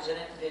have as an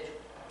individual.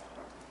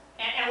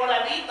 And what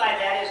I mean by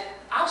that is,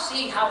 I'll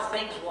see how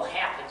things will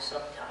happen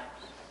sometimes.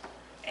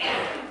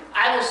 And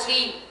I will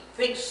see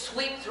things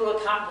sweep through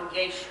a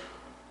congregation.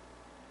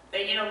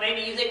 That,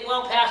 maybe you think,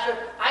 well, Pastor,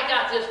 I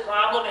got this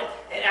problem,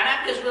 and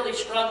I'm just really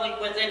struggling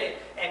with it,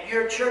 and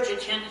your church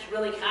attendance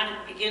really kind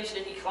of begins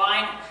to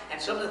decline, and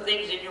some of the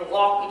things in your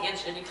walk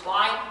begins to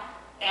decline,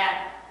 and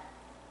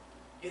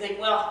you think,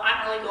 well,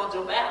 I'm really going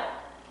through a battle.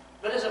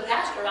 But as a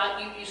pastor,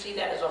 you see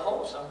that as a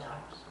whole sometimes.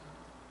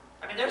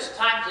 I mean, there's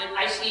times that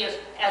I see us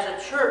as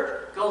a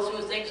church go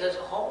through things as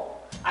a whole.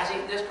 I see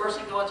this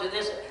person going through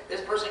this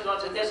person going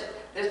through this,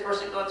 this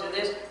person going through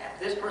this, and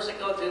this person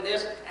going through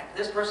this, and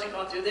this person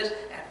going through this,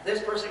 and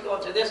this person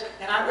going through this,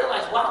 and I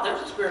realize, wow,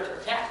 there's a spiritual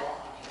attack going on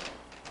here.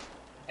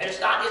 And it's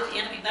not just the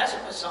enemy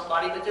messing with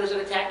somebody, but there's an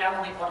attack not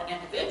only upon an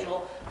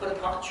individual, but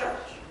upon a church.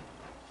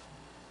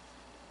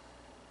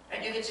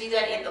 And you can see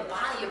that in the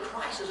body of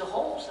Christ as a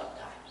whole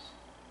sometimes.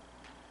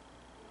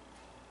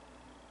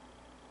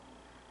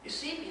 You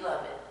see,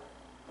 beloved,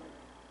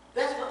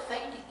 that's what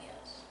fainting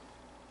is.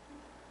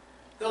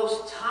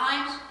 Those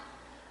times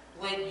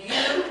when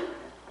you,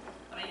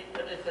 let me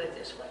put it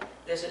this way.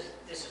 This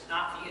is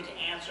not for you to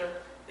answer.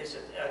 This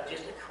is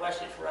just a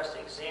question for us to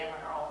examine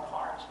our own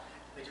hearts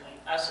between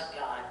us and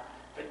God.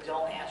 But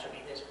don't answer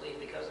me this, please,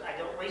 because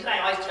the reason I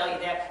always tell you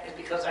that is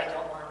because I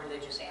don't want a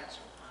religious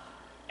answer.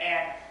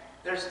 And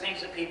there's things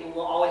that people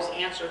will always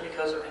answer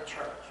because they're in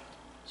church.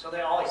 So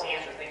they always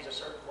answer things a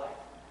certain way.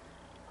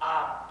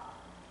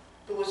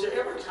 But was there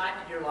ever a time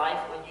in your life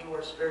when you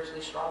were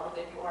spiritually stronger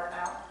than you are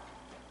now?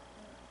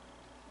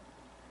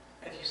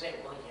 If you say,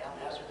 well, yeah,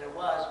 Pastor, there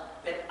was,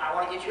 then I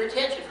want to get your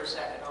attention for a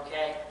second,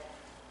 okay?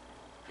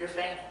 You're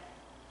fainting.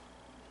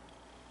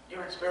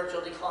 You're in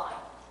spiritual decline.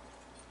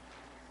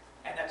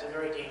 And that's a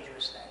very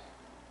dangerous thing.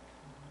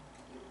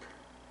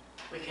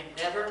 We can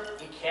never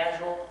be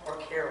casual or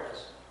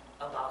careless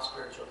about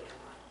spiritual decline.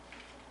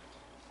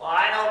 Well,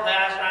 I know,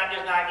 Pastor, I'm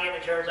just not getting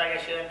to church like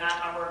I should,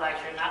 not on word like I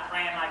should, not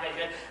praying like I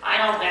should. I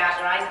know,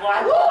 Pastor, I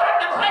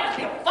just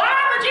feel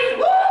fire for Jesus.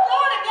 Woo,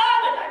 glory to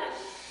God.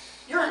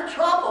 You're in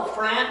trouble,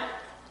 friend.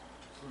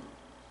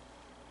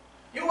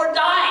 You are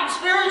dying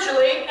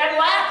spiritually and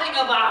laughing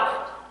about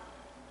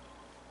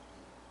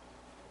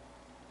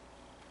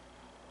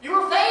it. You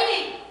are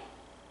fading.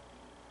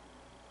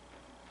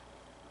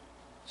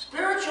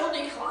 Spiritual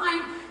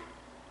decline.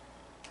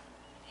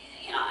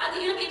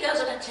 The enemy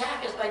doesn't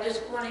attack us by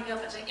just running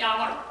up and saying, yeah, I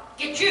want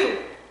to get you.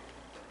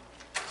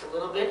 It's a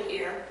little bit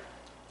here,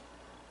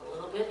 a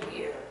little bit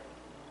here,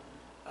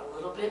 a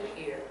little bit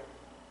here,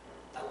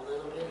 a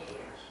little bit here.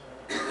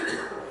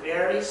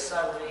 Very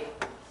subtly,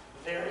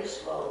 very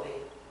slowly,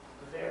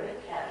 very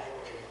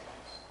casually.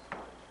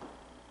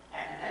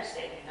 And the next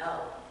thing you know,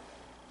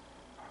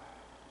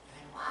 you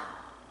think, wow,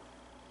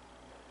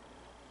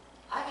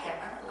 I can't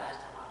remember the last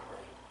time I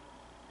prayed.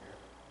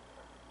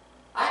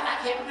 I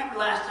can't remember the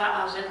last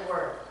time I was in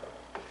Word.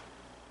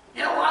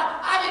 You know what?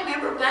 I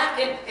remember back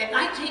in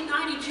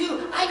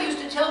 1992, I used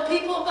to tell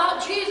people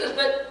about Jesus,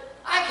 but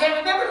I can't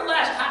remember the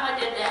last time I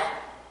did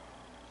that.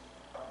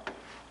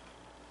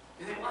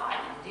 You think, well, I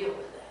didn't deal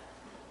with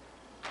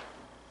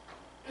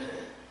that.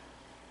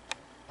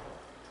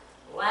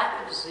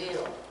 Lack of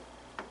zeal.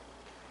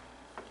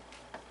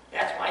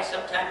 That's why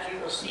sometimes you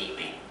will see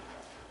me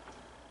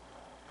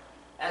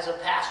as a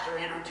pastor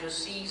enter into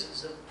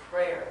seasons of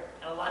prayer.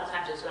 And a lot of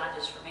times it's not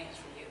just for me, it's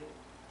for you.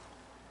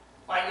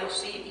 Why you'll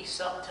see me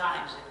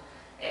sometimes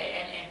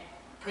and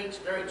preach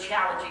very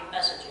challenging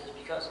messages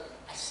because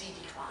I see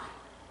decline.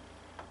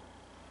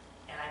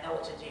 And I know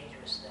it's a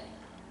dangerous thing.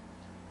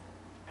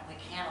 And we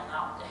can't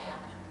allow it to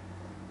happen.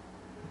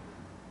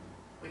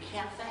 We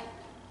can't faint.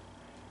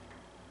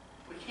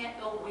 We can't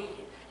go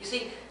weak. You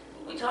see,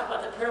 we talk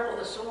about the parable of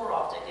the sower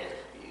often.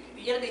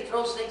 The enemy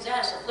throws things at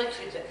us,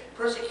 afflictions and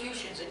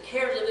persecutions and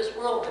cares of this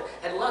world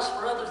and lust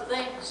for other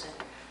things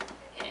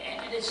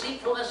and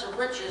deceitfulness of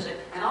riches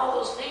and all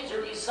those things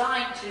are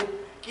designed to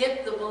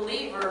get the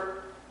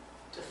believer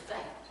to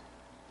faint,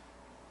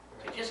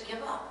 to just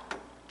give up.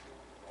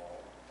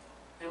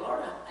 Hey,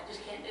 Lord, I just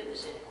can't do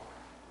this anymore.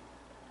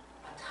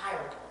 I'm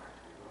tired,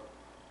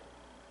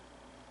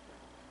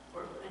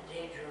 Lord. We're in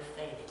danger of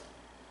fainting.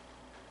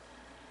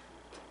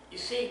 You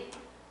see,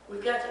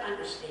 we've got to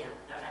understand,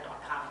 now I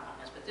don't comment on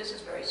this, but this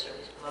is very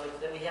serious,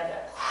 beloved, that we have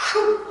that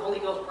Holy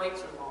Ghost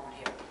breakthrough moment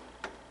here.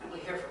 And we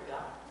hear from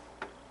God.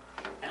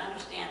 And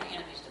understand the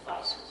enemy's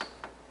devices.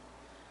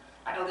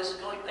 I know this is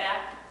going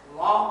back a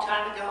long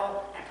time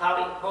ago, and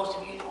probably most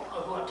of you don't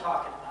know who I'm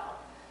talking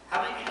about.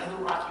 How many of you know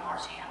who Rocky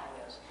Marciano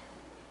is?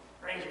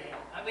 Raise your hand.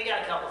 We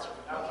got a couple of them.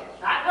 Okay.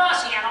 Not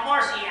Marciano,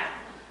 Marciano.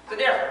 The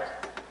difference.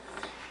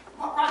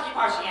 Rocky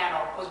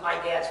Marciano was my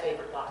dad's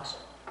favorite boxer.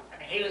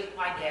 He was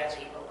my dad's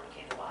hero when it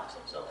came to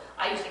boxing. So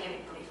I used to give him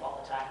grief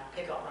all the time and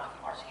pick on Rocky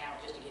Marciano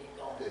just to get him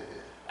going.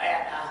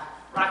 And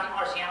Rocky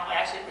Marciano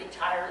actually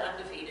retired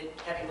undefeated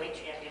heavyweight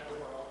champion of the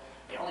world.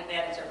 The only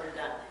man that's ever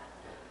done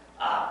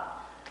that.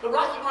 But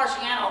Rocky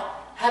Marciano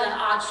had an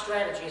odd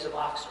strategy as a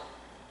boxer.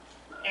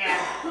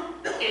 And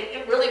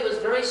it really was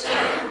very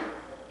simple.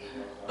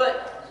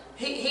 But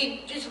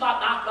he just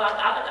about knocked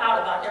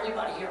out about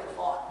everybody he ever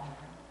fought.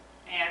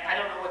 And I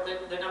don't know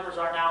what the numbers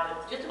are now,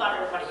 but just about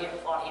everybody he ever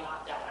fought, he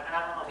knocked out. And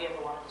I don't know if he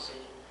ever won a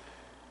decision.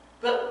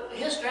 But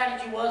his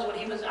strategy was, when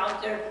he was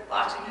out there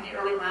boxing in the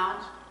early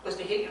rounds, was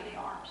to hit you in the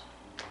arms.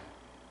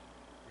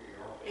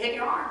 Hit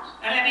your arms.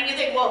 And I mean, you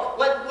think, well,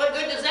 what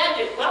good does that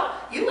do? Well,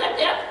 you let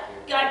that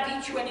guy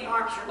beat you in the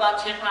arms for about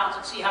 10 rounds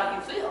and see how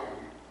you feel.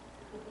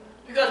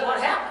 Because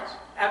what happens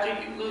after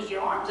you lose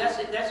your arms?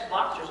 That's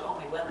boxer's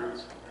only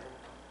weapons.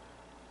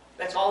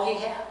 That's all he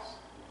has.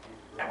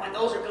 And when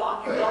those are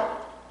gone, you're gone.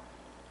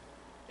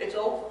 It's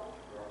over.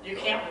 You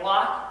can't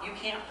block, you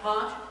can't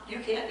punch, you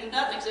can't do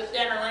nothing except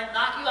stand there and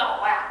knock you out.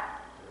 Wow.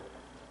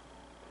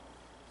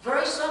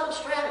 Very subtle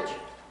strategy.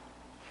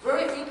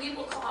 Very few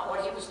people caught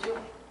what he was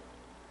doing.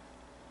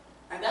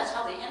 And that's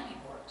how the enemy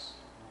works.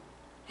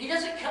 He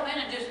doesn't come in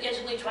and just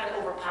instantly try to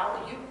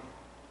overpower you.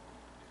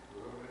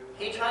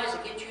 He tries to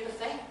get you to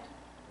faint.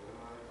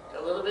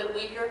 A little bit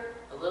weaker,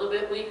 a little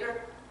bit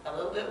weaker, a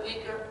little bit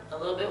weaker, a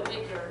little bit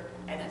weaker,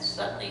 and then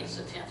suddenly it's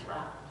the 10th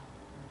round.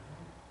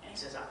 And he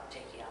says, I'm going to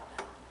take you out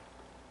now.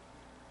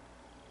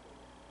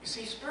 You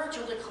see,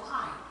 spiritual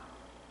decline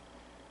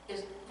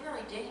is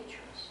very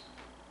dangerous.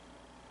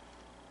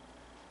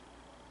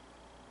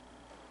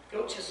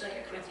 Go to 2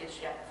 Corinthians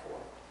chapter 4.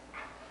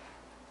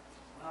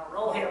 I'll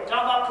roll here. We're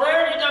talking about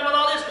prayer, and you're talking about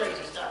all this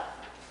crazy stuff.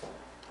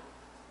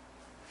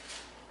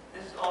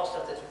 This is all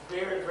stuff that's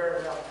very,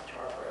 very relevant to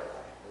our prayer life.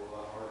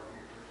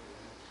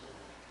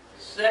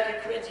 2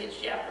 Corinthians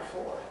chapter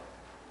 4,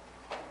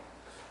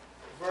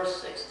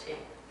 verse 16.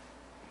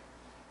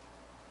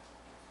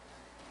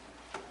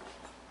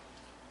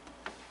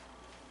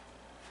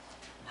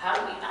 How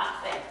do we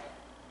not faint?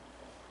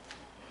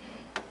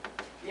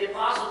 The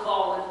Apostle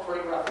Paul lived a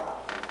pretty rough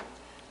life.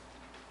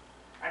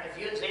 And if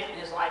you examine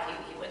his life,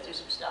 he went through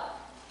some stuff.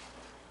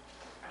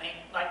 I mean,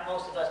 like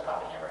most of us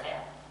probably never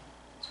have.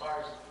 As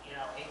far as,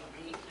 being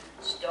beaten,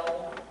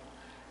 stoned,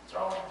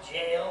 thrown in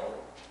jail,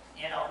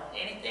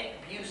 anything,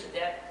 abuse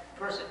that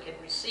person can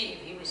receive,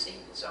 he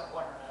received at some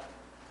point or another.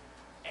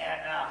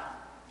 And,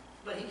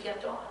 but he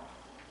kept on.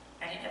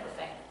 And he never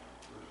fainted.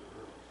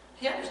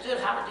 He understood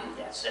how to do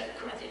that. 2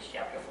 Corinthians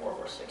chapter 4,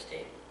 verse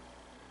 16.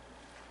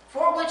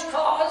 For which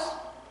cause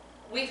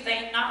we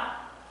faint not.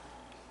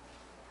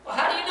 Well,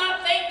 how do you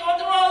not faint going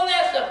through all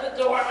that stuff? But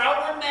though our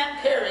outward man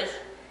perish,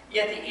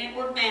 yet the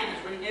inward man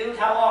is renewed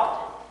how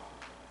often?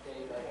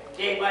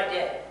 Day by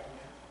day.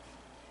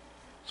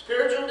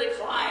 Spiritual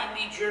decline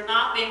means you're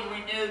not being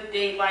renewed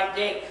day by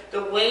day.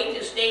 The way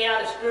to stay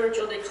out of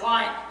spiritual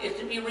decline is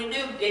to be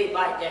renewed day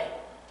by day.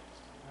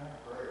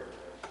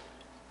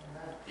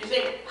 You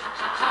say,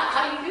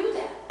 how do you do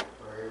that?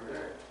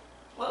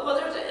 Well,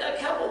 there's a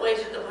couple of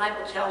ways that the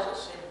Bible tells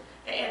us.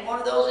 And one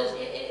of those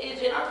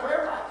is in our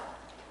prayer life.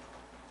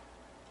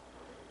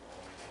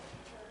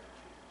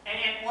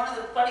 And one of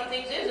the funny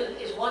things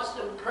is once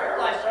the prayer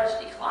life starts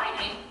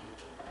declining,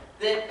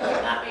 that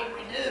you're not being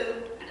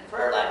renewed, and the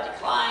prayer life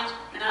declines,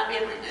 you're not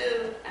being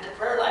renewed, and the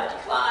prayer life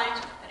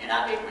declines, and you're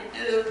not being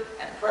renewed,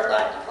 and the prayer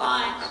life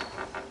declines.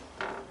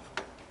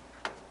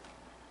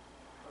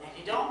 And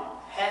you don't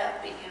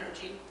have the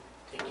energy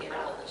to get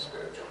out of the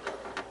spiritual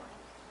building.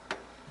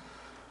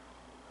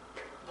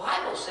 The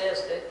Bible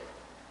says that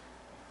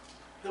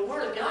the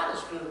Word of God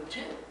is food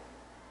too.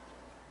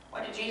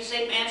 Why did Jesus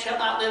say, man shall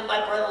not live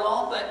by bread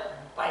alone, but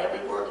by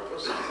every word that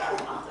proceeds out of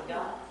the mouth of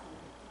God?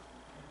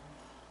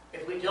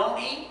 If we don't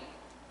eat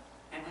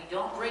and we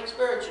don't drink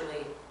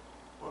spiritually,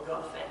 we're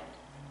going to faint.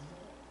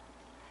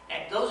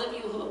 And those of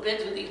you who have been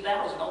through these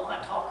battles know what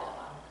I'm talking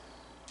about.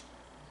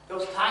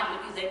 Those times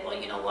when you think, well,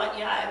 you know what,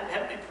 yeah, I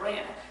haven't been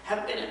praying, I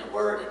haven't been in the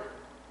Word.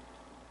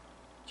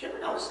 Do you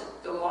ever notice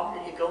that the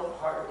longer you go, the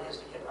harder it is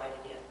to get right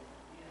again?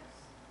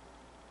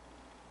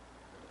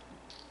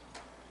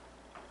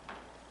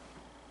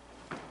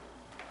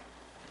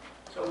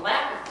 So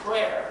lack of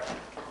prayer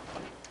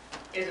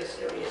is a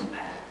serious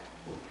matter.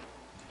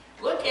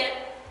 Let's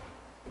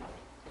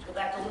go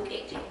back to Luke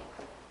 18. And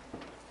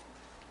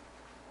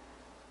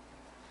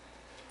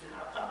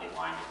I'll probably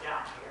wind it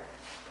down here.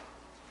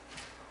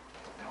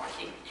 I don't want to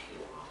keep it too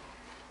long.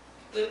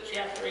 Luke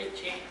chapter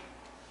 18,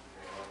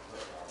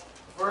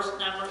 verse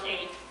number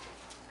 8.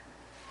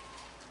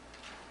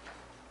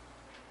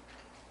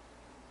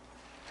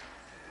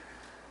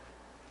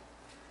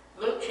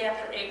 Luke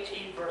chapter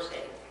 18, verse 8.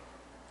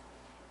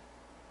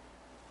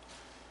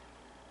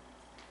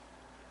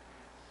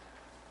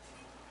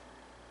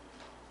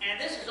 And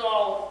this is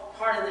all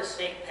part of this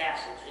same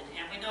passage.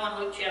 And we know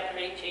in Luke chapter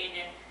 18,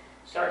 it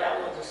started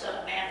out with the Son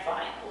of Man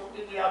finding,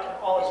 we ought to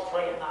always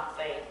pray and not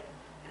faint.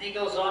 And he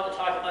goes on to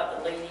talk about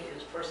the lady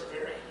who's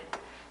persevering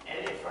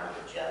and in front of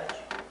the judge.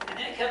 And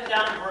then it comes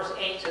down to verse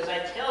 8, says, I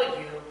tell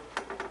you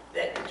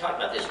that, talk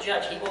about this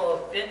judge, he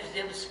will avenge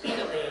them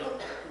speedily.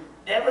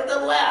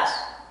 Nevertheless,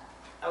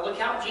 now look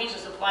how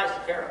Jesus applies the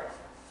parable.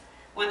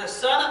 When the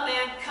Son of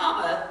Man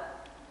cometh,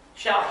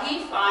 shall he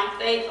find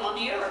faith on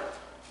the earth?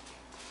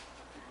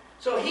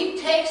 So he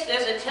takes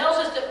this and tells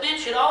us that men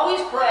should always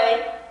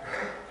pray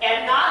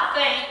and not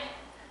faint.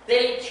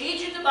 Then he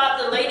teaches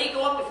about the lady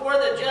going before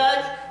the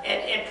judge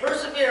and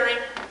persevering.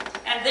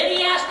 And then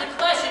he asks the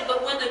question,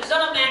 but when the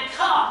Son of Man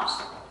comes,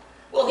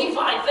 will he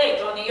find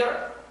faith on the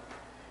earth?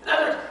 In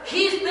other words,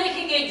 he's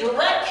making a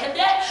direct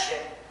connection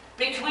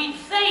between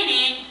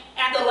fainting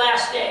and the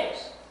last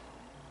days.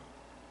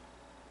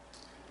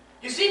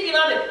 You see,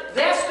 beloved,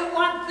 that's the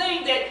one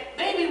thing that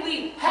maybe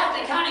we have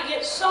to kind of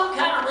get some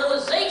kind of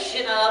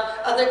realization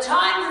of the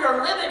time we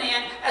are living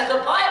in, as the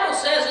Bible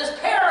says, is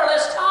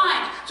perilous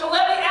times. So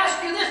let me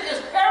ask you this,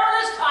 is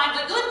perilous times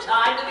a good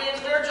time to be in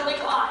spiritual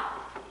decline?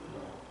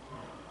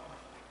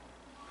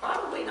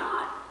 Probably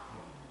not.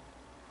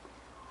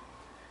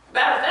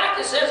 Matter of fact,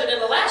 it says that in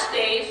the last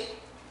days,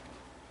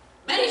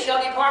 many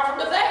shall depart from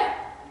the faith.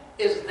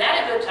 Is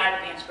that a good time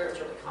to be in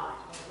spiritual decline?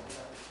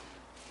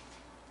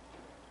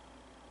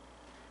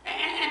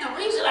 And the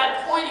reason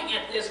I'm pointing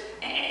at this,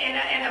 and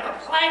I'm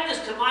applying this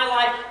to my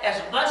life as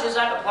much as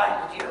I'm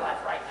applying it to your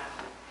life right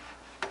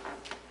now.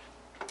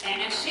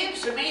 And it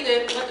seems to me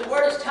that what the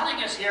Word is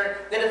telling us here,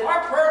 that if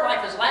our prayer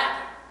life is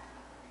lacking,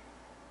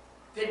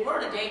 then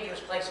we're in a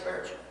dangerous place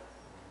spiritually.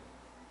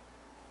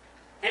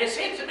 And it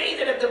seems to me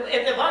that if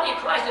the body of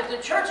Christ, if the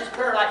church's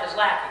prayer life is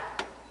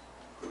lacking,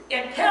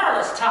 in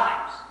perilous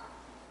times,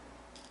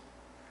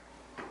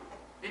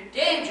 in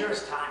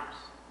dangerous times,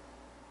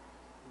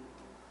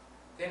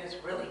 then it's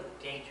really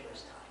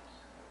dangerous times.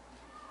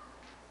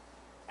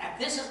 And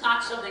this is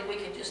not something we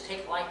can just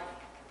take lightly.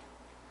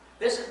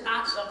 This is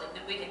not something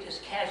that we can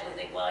just casually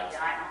think, well, yeah,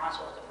 I know I'm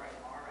supposed to pray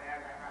more.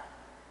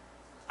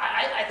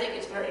 I think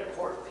it's very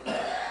important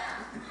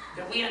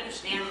that we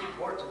understand the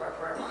importance of our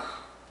prayer life.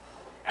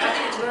 And I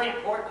think it's very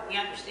important that we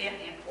understand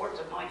the importance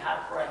of knowing how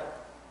to pray.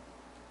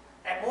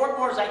 And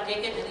more as I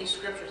dig into these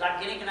scriptures, I'm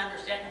getting an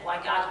understanding of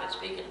why God's been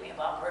speaking to me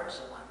about prayer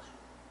so much.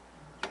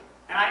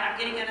 And I'm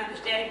getting an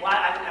understanding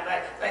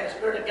why the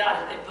Spirit of God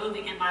has been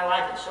moving in my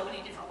life in so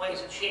many different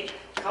ways and shapes,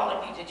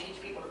 calling me to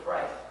teach people to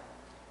pray.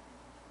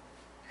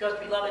 Because,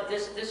 beloved,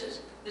 this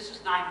is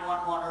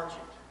 911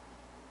 urgent.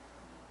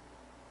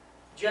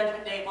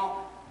 Judgment Day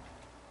moment.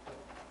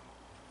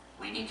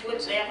 We need to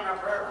examine our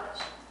prayer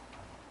lives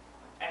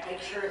and make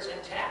sure it's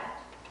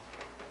intact.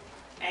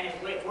 And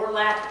if we're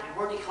lacking, if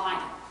we're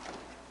declining,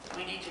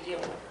 we need to deal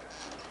with it.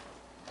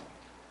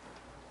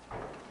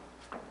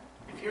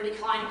 If you're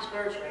declining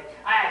spiritually,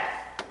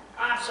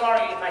 I'm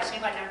sorry if I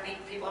seem like I'm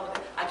beating people up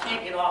with it. I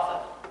can't get off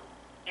of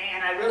it.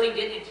 And I really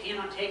didn't intend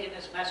on taking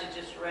this message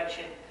this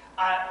direction.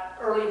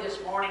 Early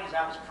this morning as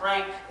I was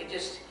praying,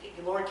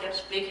 the Lord kept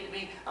speaking to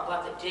me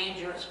about the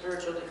danger of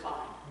spiritual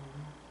decline.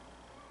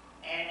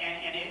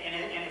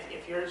 And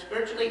if you're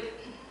spiritually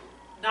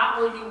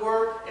not where you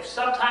were, if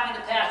sometime in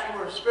the past you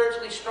were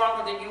spiritually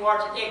stronger than you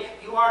are today,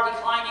 you are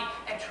declining,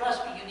 and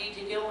trust me, you need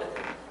to deal with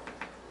it.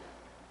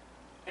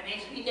 It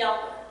needs to be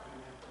dealt with.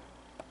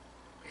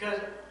 Because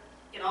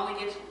you only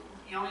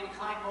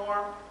decline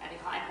more, and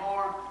decline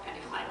more, and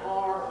decline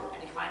more,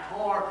 and decline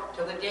more,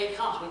 till the day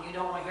comes when you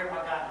don't want to hear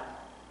about God.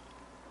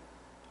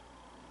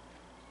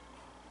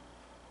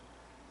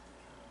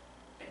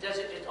 It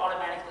doesn't just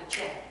automatically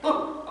change.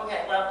 Boom!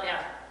 Okay, well,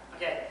 yeah.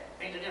 Okay,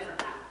 things are different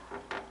now.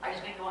 I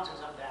just need to go on since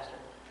I'm faster.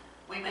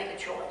 We make a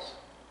choice.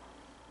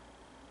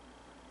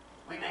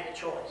 We make a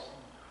choice.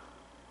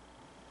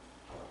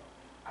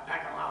 I'm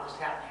not going to allow this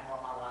to happen anymore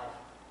in my life.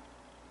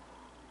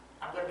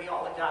 I'm going to be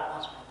all that God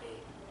wants me to be.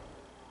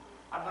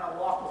 I'm going to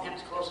walk with Him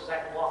as close as I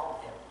can walk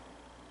with Him.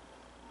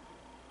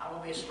 I'm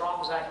going to be as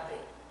strong as I can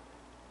be.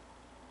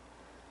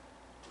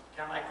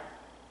 Kind of like,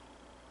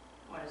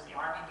 what is the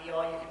army? Be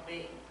all you can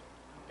be.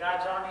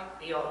 God's army,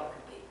 be all you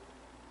can be.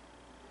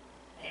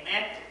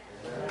 Amen?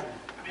 Amen.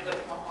 Let me look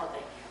at one more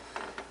thing here.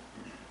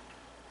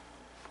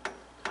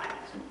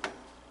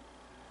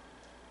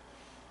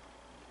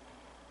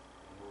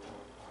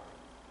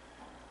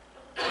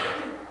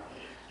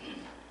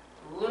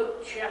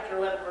 Luke chapter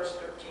 11, verse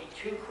 13.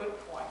 2 quick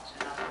points,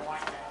 and I'm going to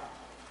wind down.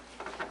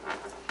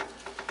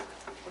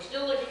 We're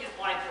still looking at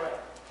why prayer.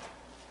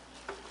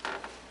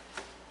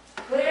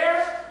 Prayer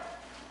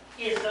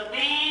is the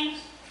means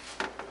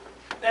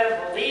that a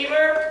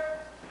believer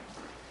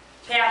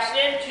taps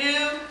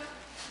into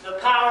the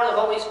power of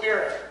the Holy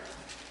Spirit.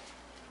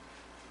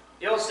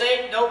 The old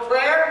saying, no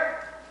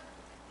prayer,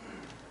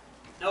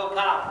 no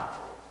power.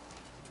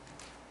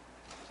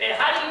 And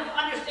how do you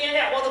understand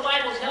that? Well, the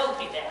Bible tells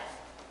me that.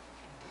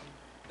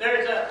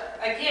 There's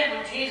again,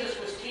 when Jesus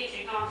was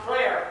teaching on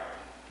prayer,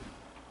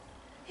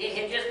 he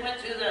had just went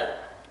through the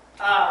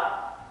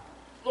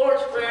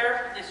Lord's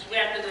Prayer. This is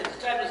after the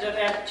disciples have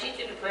had to teach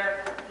in the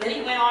prayer. Then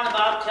he went on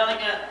about telling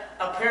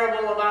a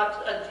parable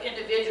about an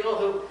individual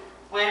who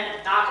went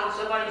and knocked on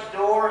somebody's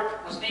door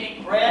and was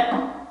needing bread.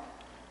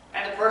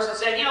 And the person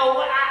said, you know,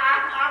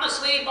 I'm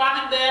asleep,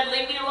 I'm in bed,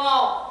 leave me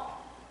alone.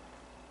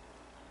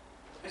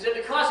 He said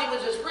because he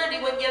was his friend, he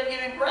wouldn't give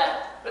him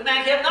bread. But the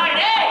man kept knocking,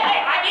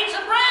 hey, I need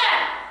some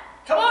bread.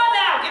 Come on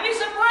now, give me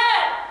some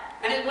bread.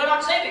 And it went on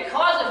to say,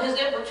 because of his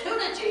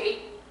importunity,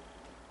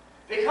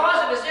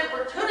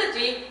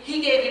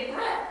 he gave him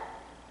bread.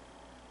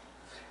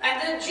 And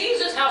then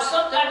Jesus, how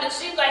sometimes it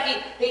seems like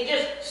he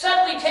just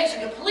suddenly takes a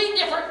complete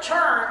different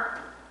turn,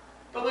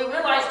 but we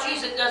realize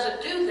Jesus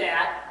doesn't do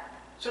that,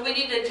 so we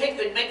need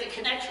to make the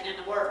connection in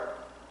the Word.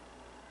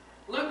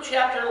 Luke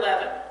chapter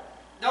 11,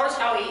 notice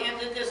how he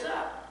ended this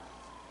up.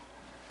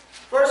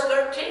 Verse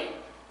 13.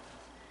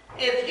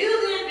 If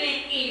you then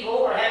being evil,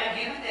 or having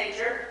human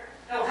nature,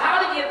 know how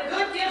to give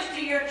good gifts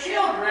to your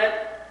children,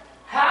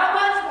 how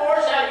much more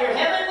shall your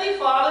heavenly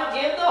Father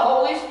give the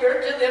Holy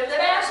Spirit to them that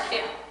ask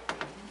Him?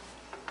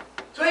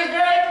 So he's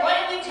very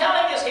plainly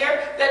telling us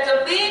here that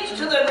the means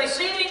to the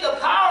receiving the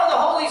power of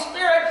the Holy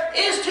Spirit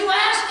is to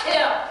ask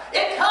Him.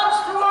 It comes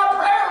through our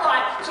prayer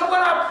life. So when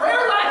our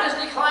prayer life is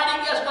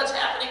declining, guess what's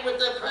happening with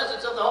the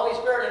presence of the Holy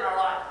Spirit in our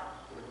life?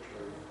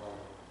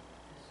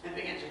 It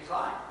begins to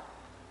decline.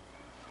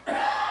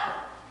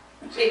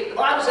 See, the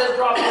Bible says,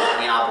 draw close to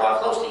me and I'll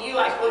draw close to you.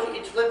 I suppose you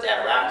can flip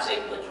that around and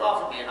say, withdraw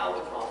from me and I'll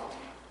withdraw from you.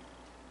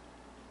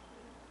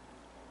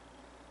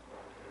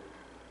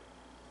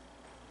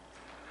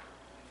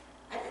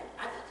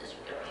 I think this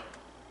would be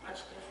much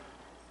different.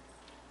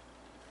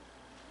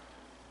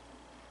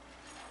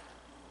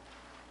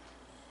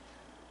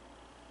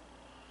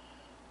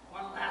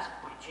 One last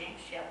point,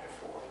 James chapter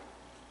 4.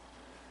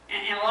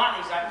 And a lot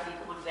of these I'm going to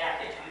be going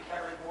back into and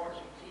covering more as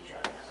we teach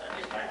on this. I'm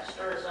just trying to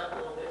stir us up a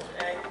little bit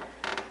today.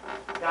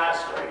 God's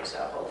stirring us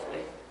up,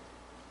 hopefully.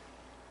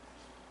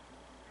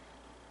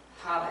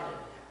 Hallelujah.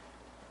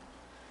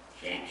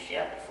 James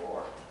chapter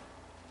 4.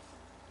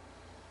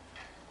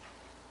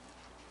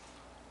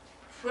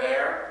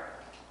 Prayer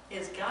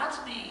is God's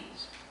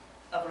means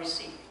of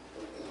receiving.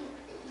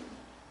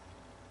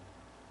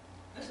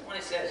 Listen to what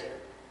it says here.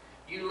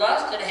 You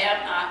lust and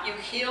have not, you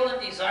kill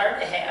and desire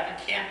to have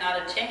and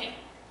cannot attain.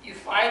 You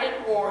fight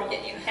and war,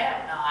 yet you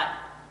have not,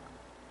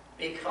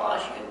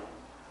 because you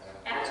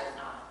ask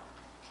not.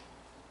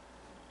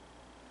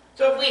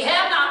 So if we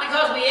have not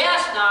because we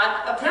ask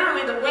not,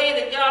 apparently the way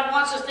that God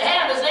wants us to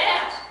have is to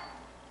ask.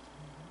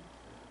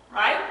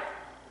 Right?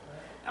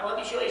 Now let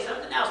me show you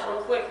something else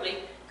real quickly.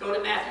 Go to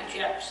Matthew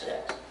chapter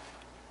 6.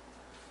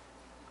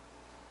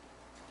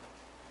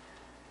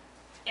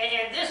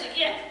 And this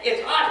again,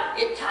 it's odd.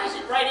 It ties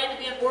it right into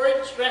being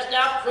worried, stressed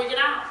out, and freaking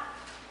out.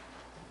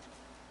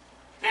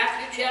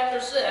 Matthew chapter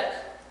 6.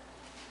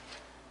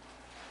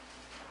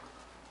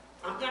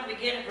 I'm going to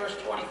begin at verse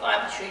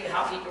 25 and show you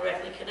how he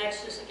directly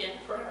connects this again to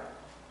prayer.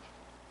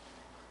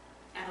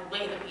 And the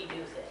way that we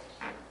do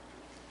things.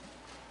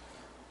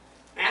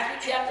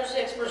 Matthew chapter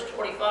 6, verse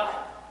 25.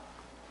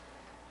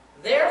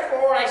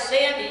 Therefore I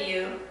say unto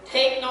you,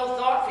 take no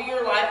thought for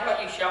your life,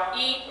 what you shall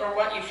eat, or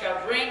what you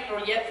shall drink, or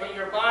yet for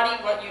your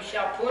body, what you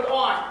shall put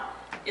on.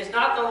 Is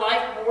not the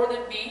life more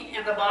than meat,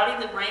 and the body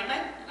than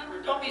raiment?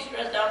 And don't be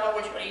stressed out about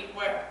which one to eat and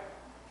where.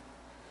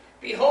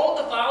 Behold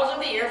the fowls of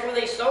the air, for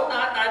they sow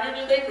not, neither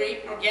do they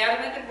reap, nor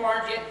gather into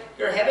barns, yet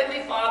your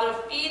heavenly Father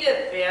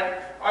feedeth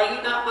them. Are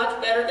you not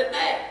much better than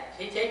they?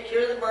 He takes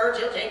care of the birds,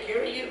 he'll take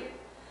care of you.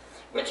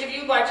 Which of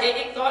you by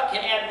taking thought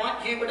can add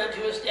 1 cubit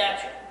unto his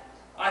stature?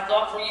 I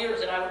thought for years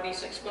that I would be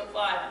 6'5". You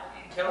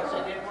can tell us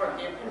it didn't work,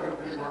 didn't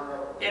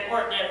it? Didn't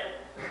work, did it?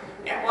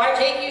 And why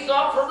take you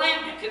thought for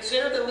raiment?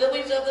 Consider the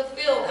lilies of the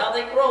field, how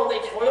they grow. They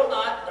toil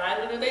not,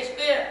 neither do they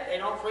spin. They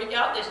don't freak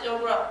out, they still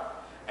grow.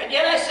 And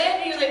yet I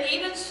say to you that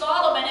even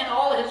Solomon in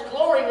all his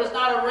glory was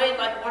not arrayed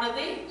like one of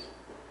these.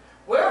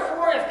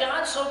 Wherefore, if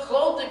God so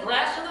clothed the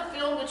grass of the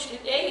field, which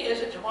today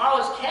is and tomorrow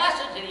is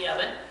cast into the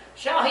oven,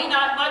 shall he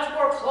not much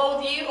more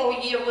clothe ye, O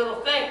ye of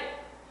little faith?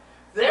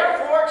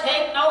 Therefore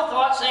take no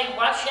thought, saying,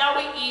 what shall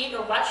we eat,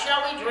 or what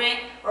shall we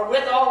drink, or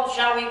withal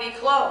shall we be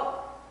clothed?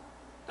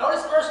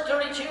 Notice verse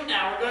 32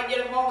 now. We're going to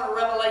get a moment of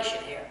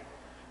revelation here.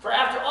 For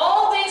after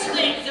all these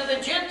things do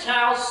the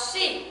Gentiles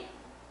seek.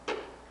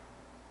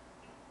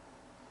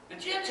 The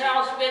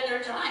Gentiles spend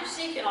their time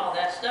seeking all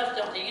that stuff,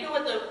 don't they? You know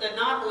what the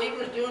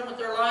non-believers are doing with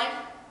their life?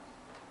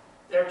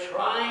 They're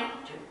trying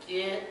to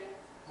get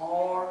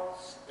more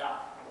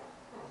stuff.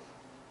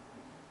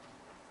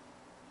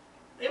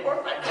 They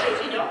work like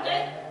crazy, don't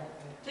they?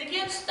 To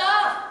get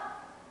stuff.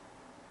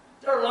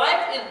 Their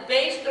life is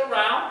based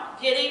around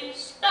getting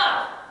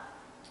stuff.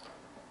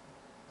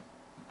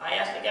 I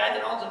asked the guy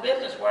that owns a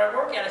business where I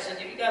work at, I said,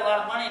 if you got a lot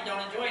of money and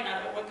don't enjoy none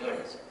of it, what good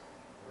is it?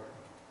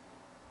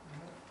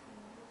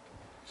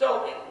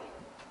 So,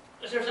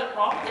 is there something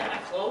wrong with having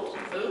clothes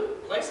and food,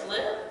 a place to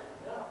live?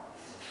 No.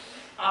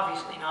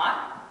 Obviously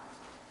not.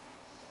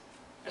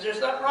 Is there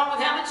something wrong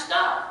with having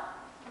stuff?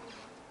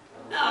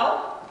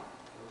 No.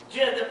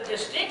 The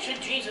distinction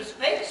Jesus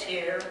makes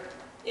here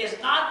is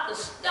not the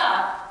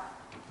stuff,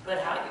 but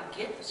how you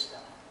get the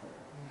stuff.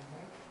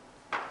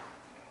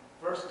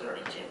 Verse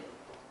 32.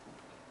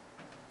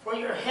 For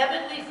your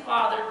heavenly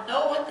Father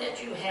knoweth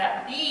that you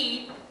have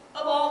need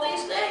of all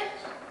these things.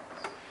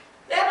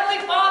 The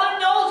heavenly Father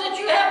knows that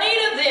you have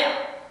need of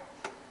them.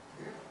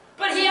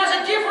 But he has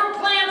a different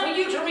plan for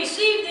you to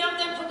receive them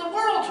than for the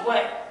world's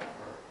way.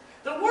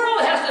 The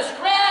world has to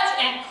scratch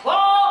and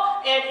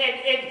claw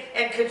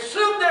and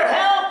consume their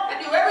health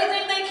and do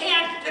everything they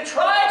can to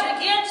try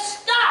to get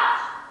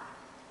stuff.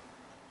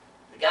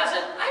 God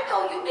says, I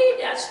know you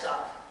need that stuff.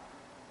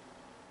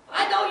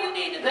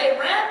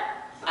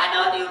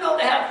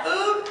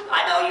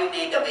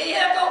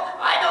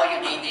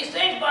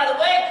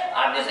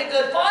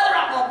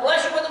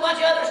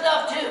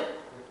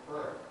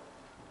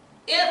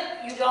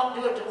 don't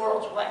do it the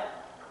world's way.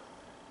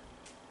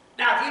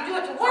 Now, if you do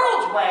it the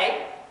world's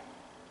way,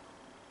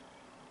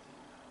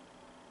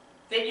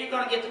 then you're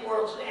going to get the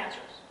world's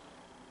answers.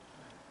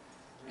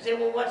 You say,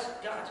 well, what's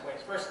God's ways?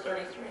 Verse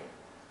 33.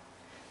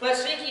 But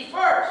seek ye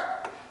first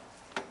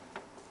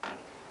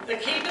the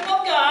kingdom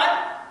of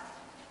God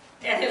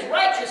and his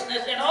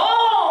righteousness, and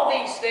all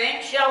these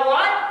things shall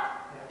what?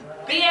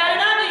 Be added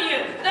unto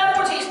you. In other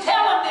words, he's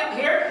telling them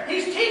here,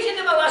 he's teaching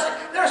them a lesson.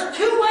 There's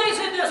two ways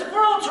in this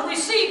world to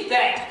receive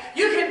things.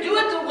 You can do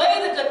it the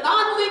way that the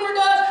non-believer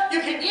does.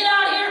 You can get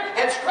out here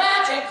and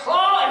scratch and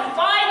claw and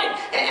fight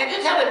and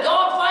just have a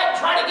dog fight and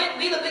try to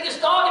be the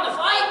biggest dog in the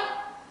fight.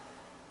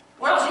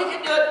 Or else you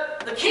can do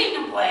it the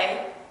kingdom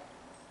way.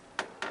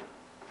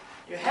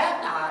 You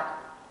have not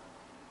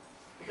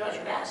because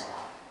you asked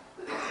not.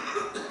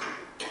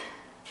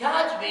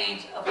 God's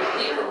means of a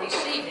believer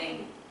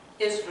receiving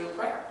is through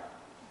prayer.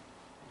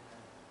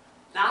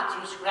 Not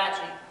through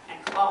scratching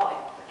and clawing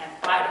and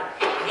fighting.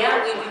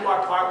 Yeah, we do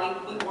our part.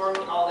 We work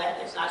and all that.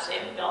 It's not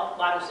saying, the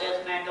Bible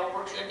says, man, don't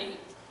work, shouldn't eat.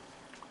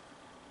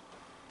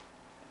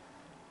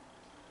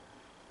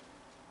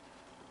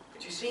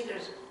 But you see,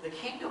 there's the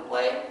kingdom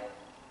way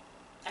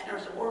and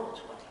there's the world's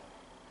way.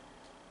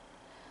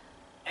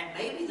 And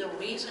maybe the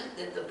reason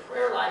that the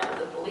prayer life of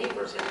the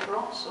believers has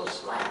grown so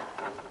slack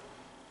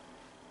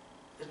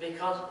is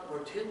because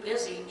we're too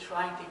busy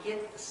trying to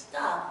get the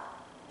stuff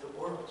the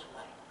world's way.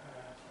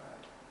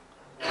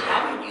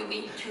 How can you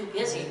be too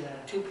busy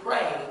to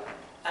pray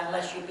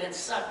unless you've been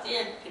sucked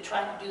in to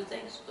trying to do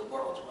things the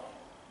world's way?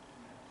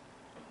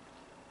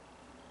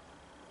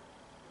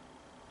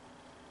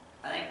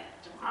 I think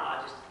tomorrow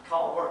I'll just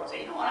call work and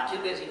say, you know what, I'm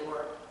too busy to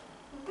work.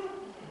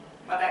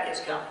 Well, that is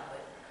coming.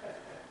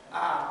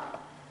 But,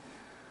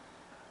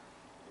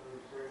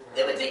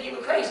 they would think you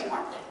were crazy,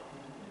 weren't they?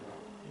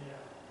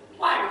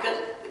 Why? Because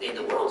in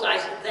the world's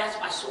eyes, that's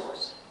my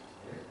source.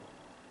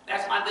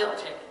 That's my bill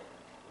ticket.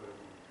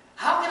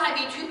 How can I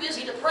be too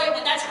busy to pray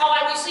when that's how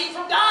I receive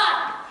from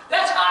God?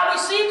 That's how I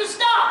receive the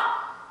stuff.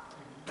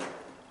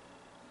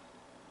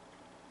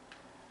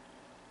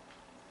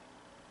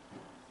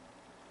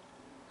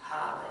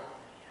 Hallelujah.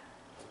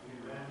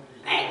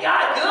 Ain't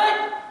God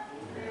good?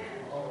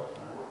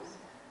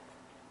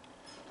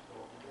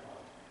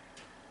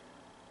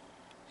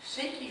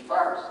 Seek ye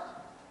first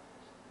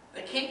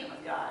the kingdom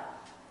of God.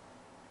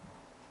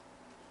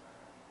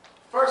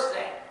 First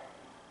thing.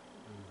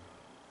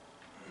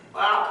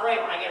 Well, I'll pray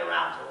when I get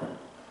around to it.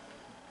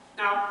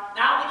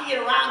 Now when you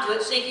get around to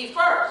it, seek ye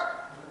first.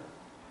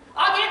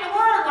 I'll get in the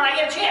Word when I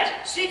get a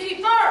chance. Seek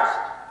ye first.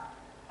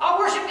 I'll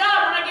worship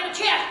God when I get a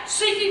chance.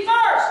 Seek ye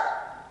first.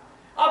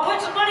 I'll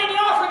put some money in the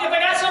offering if I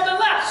got something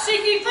left.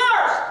 Seek ye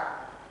first.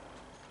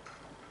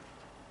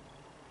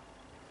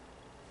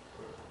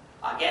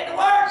 I'll get in the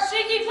Word.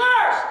 Seek ye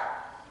first.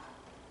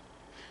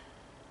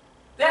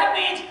 That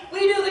means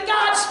we do the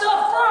God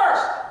stuff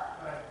first.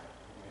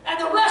 And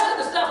the rest of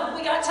the stuff if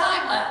we got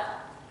time left.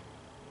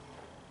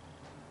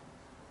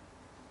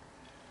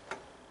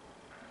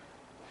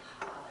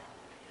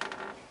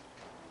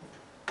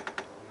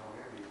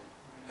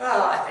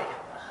 Oh, I think I'm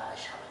going to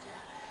hush. How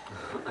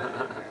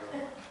about that?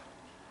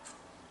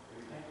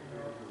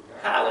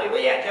 Hallelujah.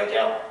 Where you at,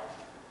 JoJo?